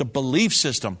process, the belief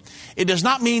system. It does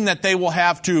not mean that they will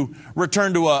have to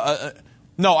return to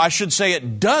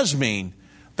it does mean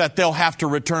that they'll have to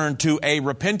return to a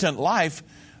repentant life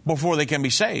before they can be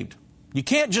saved. You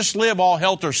can't just live all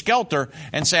helter-skelter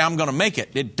and say, I'm going to make it.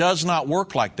 It does not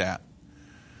work like that.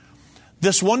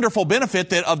 This wonderful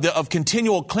benefit of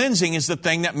continual cleansing is the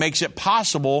thing that makes it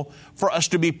possible for us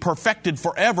to be perfected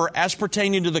forever as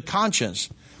pertaining to the conscience.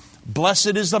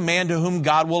 Blessed is the man to whom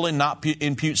God will not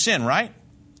impute sin, right?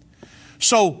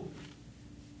 So,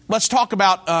 let's talk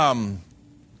about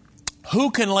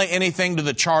who can lay anything to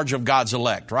the charge of God's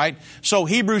elect, right? So,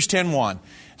 Hebrews 10:1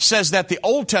 says that the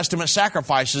Old Testament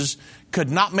sacrifices could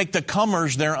not make the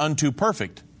comers thereunto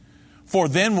perfect, for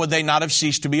then would they not have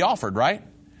ceased to be offered, right?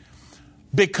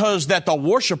 Because that the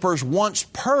worshipers once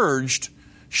purged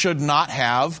should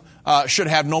have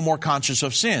no more conscience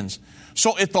of sins.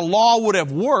 So if the law would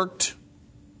have worked,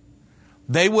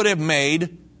 they would have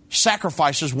made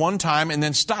sacrifices one time and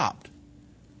then stopped.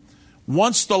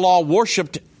 Once the law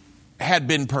worshipped had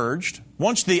been purged,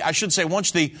 once the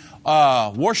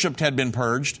worshipped had been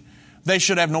purged, they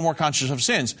should have no more conscience of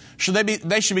sins.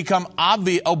 They should become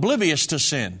oblivious to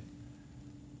sin.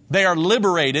 They are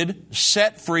liberated,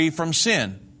 set free from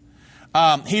sin.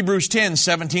 Hebrews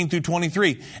 10:17 through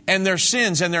 23. And their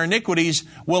sins and their iniquities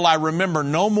will I remember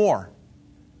no more.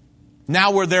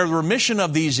 Now where their remission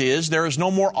of these is, there is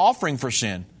no more offering for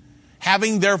sin.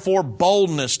 Having therefore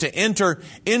boldness to enter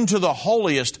into the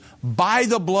holiest by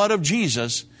the blood of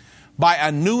Jesus, by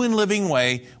a new and living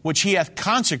way, which He hath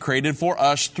consecrated for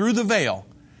us through the veil.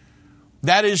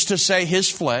 That is to say, His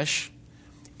flesh,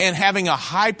 And having a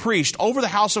high priest over the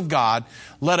house of God,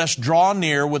 let us draw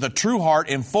near with a true heart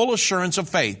in full assurance of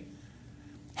faith,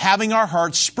 having our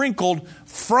hearts sprinkled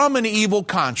from an evil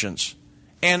conscience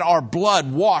and our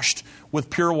blood washed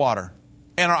with pure water.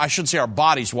 And I should say our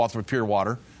bodies washed with pure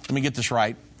water. Let me get this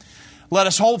right. Let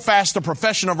us hold fast the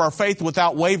profession of our faith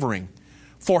without wavering,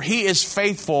 for He is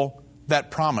faithful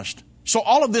that promised. So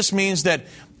all of this means that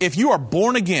if you are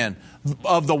born again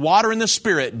of the water and the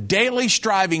Spirit, daily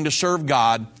striving to serve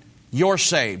God, you're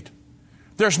saved.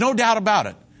 There's no doubt about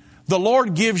it. The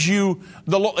Lord gives you,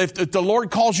 if the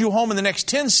Lord calls you home in the next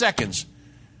 10 seconds,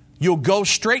 you'll go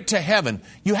straight to heaven.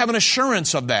 You have an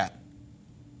assurance of that.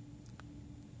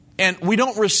 And we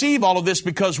don't receive all of this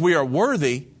because we are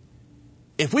worthy.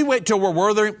 If we wait till we're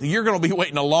worthy, you're going to be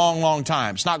waiting a long, long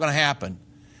time. It's not going to happen.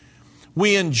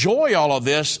 We enjoy all of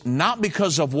this not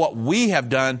because of what we have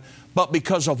done, but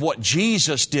because of what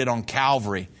Jesus did on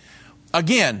Calvary.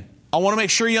 Again, I want to make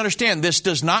sure you understand this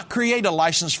does not create a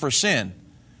license for sin,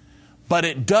 but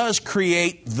it does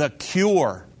create the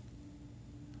cure.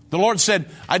 The Lord said,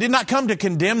 I did not come to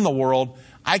condemn the world,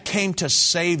 I came to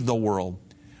save the world.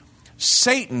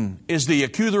 Satan is the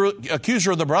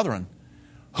accuser of the brethren.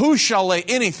 Who shall lay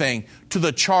anything to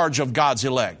the charge of God's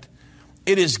elect?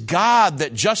 It is God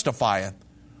that justifieth.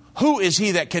 Who is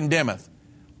he that condemneth?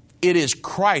 It is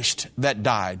Christ that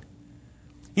died.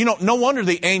 You know, no wonder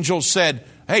the angels said,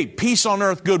 hey, peace on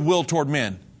earth, goodwill toward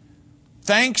men.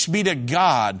 Thanks be to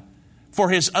God for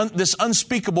this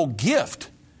unspeakable gift.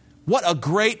 What a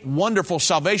great, wonderful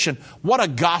salvation. What a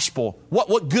gospel.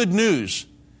 What good news.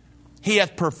 He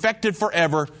hath perfected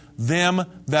forever them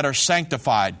that are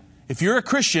sanctified. If you're a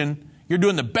Christian, you're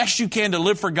doing the best you can to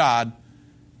live for God.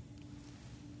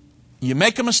 You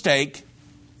make a mistake,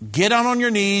 get down on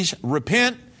your knees,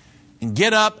 repent, and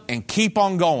get up and keep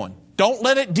on going. Don't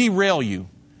let it derail you.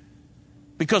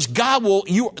 Because God will,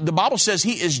 the Bible says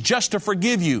He is just to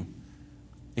forgive you.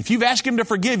 If you've asked Him to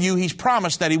forgive you, He's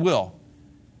promised that He will.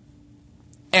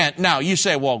 And now you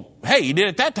say, well, hey, He did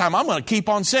it that time, I'm going to keep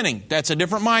on sinning. That's a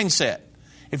different mindset.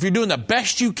 If you're doing the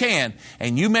best you can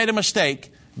and you made a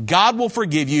mistake, God will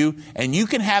forgive you, and you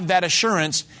can have that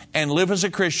assurance and live as a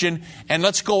Christian, and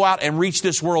let's go out and reach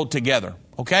this world together,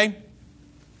 okay?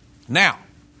 Now,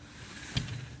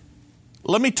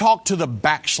 let me talk to the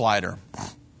backslider.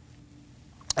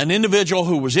 An individual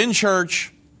who was in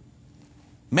church,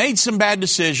 made some bad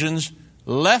decisions,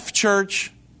 left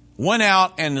church, went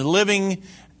out and living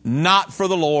not for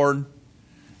the Lord,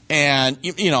 and,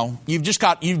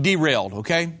 you've derailed,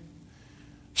 okay?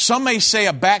 Some may say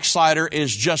a backslider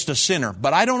is just a sinner,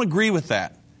 but I don't agree with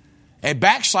that. A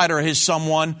backslider is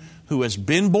someone who has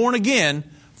been born again,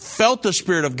 felt the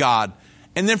Spirit of God,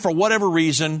 and then for whatever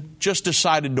reason, just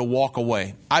decided to walk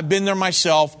away. I've been there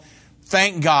myself.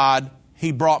 Thank God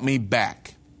He brought me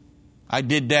back. I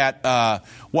did that,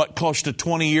 close to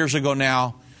 20 years ago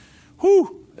now.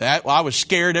 I was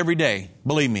scared every day,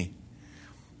 believe me.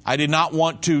 I did not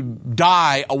want to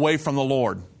die away from the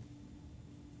Lord.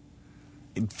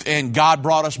 And God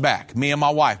brought us back, me and my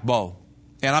wife, Bo.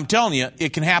 And I'm telling you,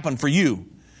 it can happen for you. You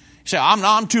say,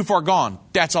 I'm too far gone.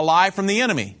 That's a lie from the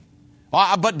enemy.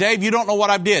 Well, but Dave, you don't know what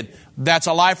I did. That's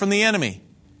a lie from the enemy.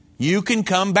 You can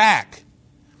come back.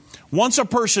 Once a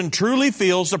person truly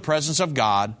feels the presence of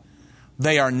God,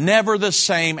 they are never the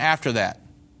same after that.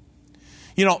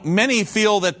 You know, many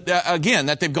feel that,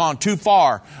 that they've gone too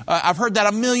far. I've heard that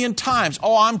a million times.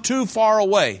 Oh, I'm too far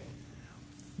away.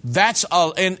 That's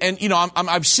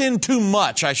I've sinned too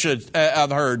much, I should have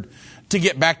heard, to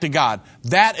get back to God.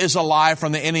 That is a lie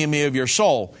from the enemy of your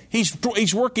soul.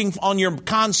 He's working on your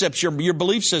concepts, your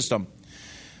belief system.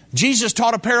 Jesus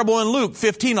taught a parable in Luke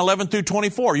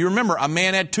 15:11-24. You remember, a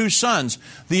man had 2 sons.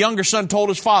 The younger son told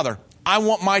his father, I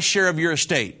want my share of your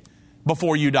estate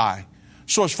before you die.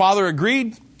 So his father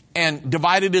agreed and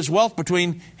divided his wealth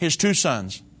between his 2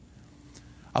 sons.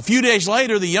 A few days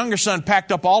later, the younger son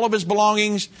packed up all of his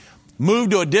belongings,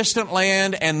 moved to a distant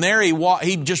land, and there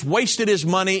he just wasted his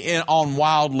money on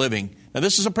wild living. Now,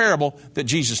 this is a parable that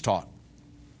Jesus taught.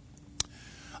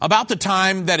 About the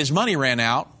time that his money ran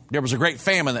out, there was a great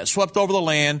famine that swept over the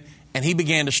land, and he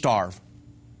began to starve.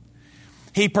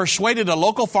 He persuaded a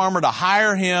local farmer to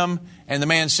hire him, and the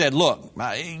man said, look,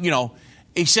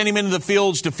 he sent him into the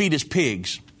fields to feed his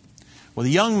pigs. Well,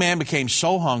 the young man became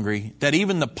so hungry that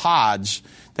even the pods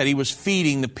that he was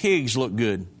feeding the pigs looked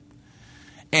good.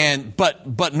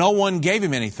 But no one gave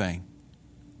him anything.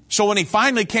 So when he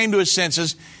finally came to his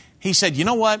senses, he said, you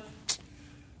know what?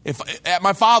 If at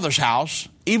my father's house,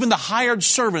 even the hired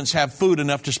servants have food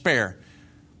enough to spare.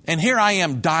 And here I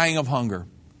am dying of hunger.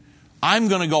 I'm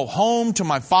going to go home to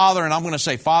my father and I'm going to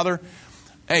say, Father,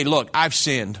 hey, look, I've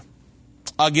sinned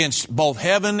against both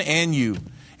heaven and you,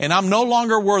 and I'm no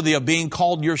longer worthy of being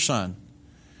called your son.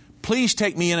 Please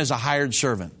take me in as a hired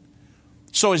servant.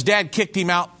 So his dad kicked him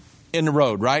out in the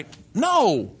road, right?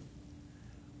 No.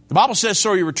 The Bible says,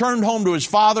 so he returned home to his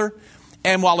father,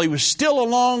 and while he was still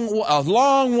a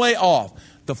long way off,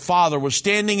 the father was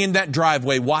standing in that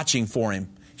driveway watching for him,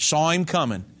 saw him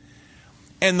coming.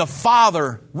 And the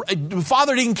father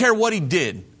didn't care what he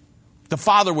did. The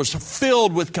father was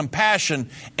filled with compassion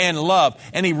and love,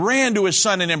 and he ran to his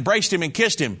son and embraced him and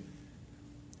kissed him.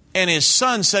 And his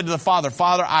son said to the father,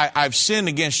 Father, I've sinned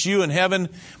against you in heaven,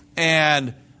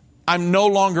 and I'm no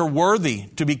longer worthy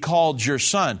to be called your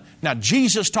son. Now,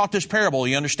 Jesus taught this parable,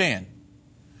 you understand.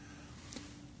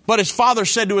 But his father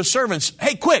said to his servants,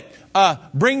 hey, quick,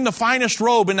 bring the finest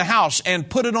robe in the house and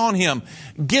put it on him.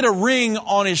 Get a ring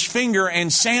on his finger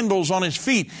and sandals on his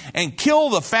feet, and kill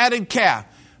the fatted calf,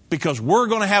 because we're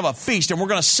going to have a feast and we're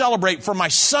going to celebrate, for my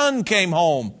son came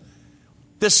home.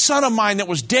 This son of mine that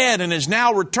was dead and is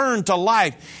now returned to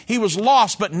life. He was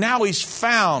lost, but now he's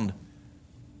found.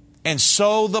 And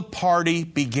so the party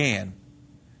began.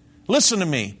 Listen to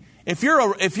me. If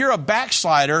you're a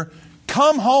backslider,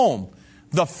 come home.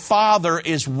 The Father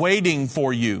is waiting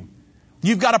for you.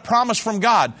 You've got a promise from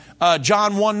God.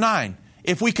 John 1:9.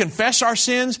 If we confess our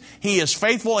sins, He is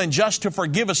faithful and just to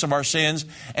forgive us of our sins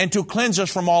and to cleanse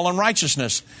us from all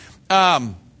unrighteousness.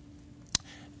 And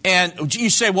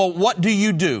you say, well, what do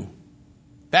you do?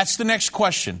 That's the next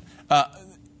question.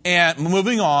 And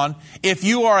moving on, if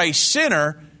you are a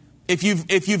sinner, if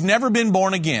you've never been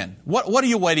born again, what are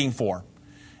you waiting for?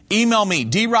 Email me,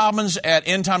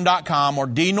 drobbins@endtime.com or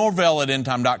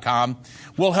dnorvell@endtime.com.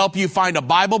 We'll help you find a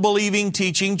Bible-believing,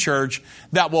 teaching church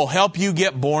that will help you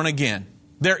get born again.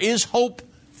 There is hope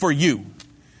for you.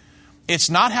 It's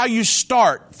not how you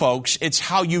start, folks. It's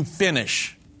how you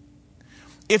finish.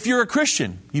 If you're a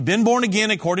Christian, you've been born again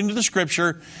according to the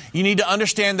Scripture, you need to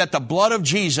understand that the blood of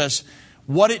Jesus,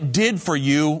 what it did for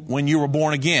you when you were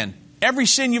born again. Every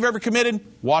sin you've ever committed,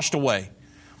 washed away.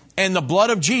 And the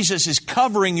blood of Jesus is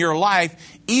covering your life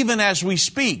even as we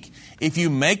speak. If you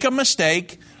make a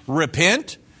mistake,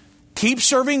 repent, keep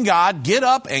serving God, get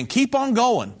up and keep on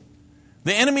going.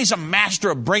 The enemy's a master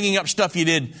of bringing up stuff you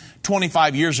did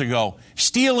 25 years ago,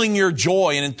 stealing your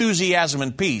joy and enthusiasm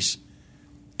and peace.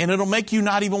 And it'll make you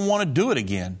not even want to do it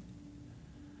again.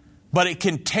 But it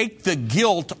can take the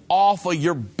guilt off of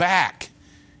your back.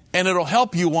 And it'll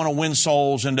help you want to win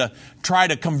souls and to try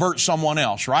to convert someone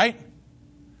else, right?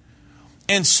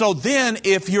 And so then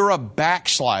if you're a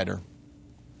backslider,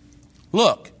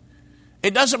 look,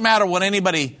 it doesn't matter what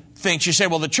anybody thinks. You say,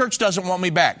 well, the church doesn't want me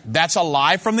back. That's a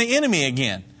lie from the enemy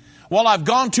again. Well, I've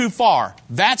gone too far.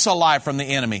 That's a lie from the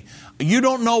enemy. You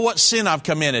don't know what sin I've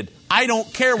committed. I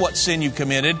don't care what sin you've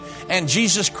committed, and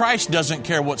Jesus Christ doesn't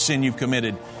care what sin you've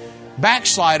committed.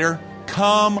 Backslider,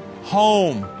 come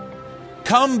home.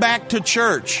 Come back to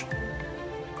church.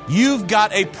 You've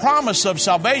got a promise of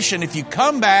salvation if you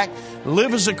come back,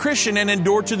 live as a Christian, and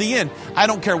endure to the end. I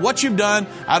don't care what you've done.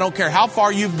 I don't care how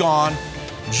far you've gone.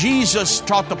 Jesus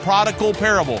taught the prodigal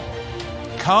parable.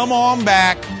 Come on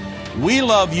back. We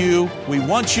love you. We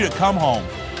want you to come home.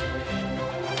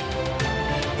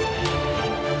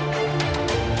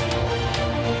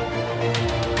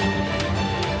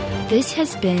 This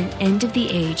has been End of the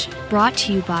Age, brought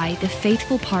to you by the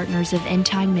faithful partners of End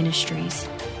Time Ministries.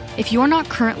 If you're not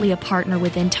currently a partner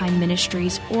with End Time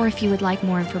Ministries, or if you would like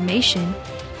more information,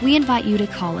 we invite you to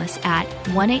call us at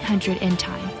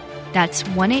 1-800-END-TIME. That's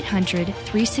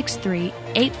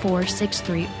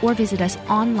 1-800-363-8463, or visit us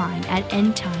online at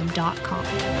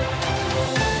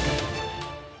endtime.com.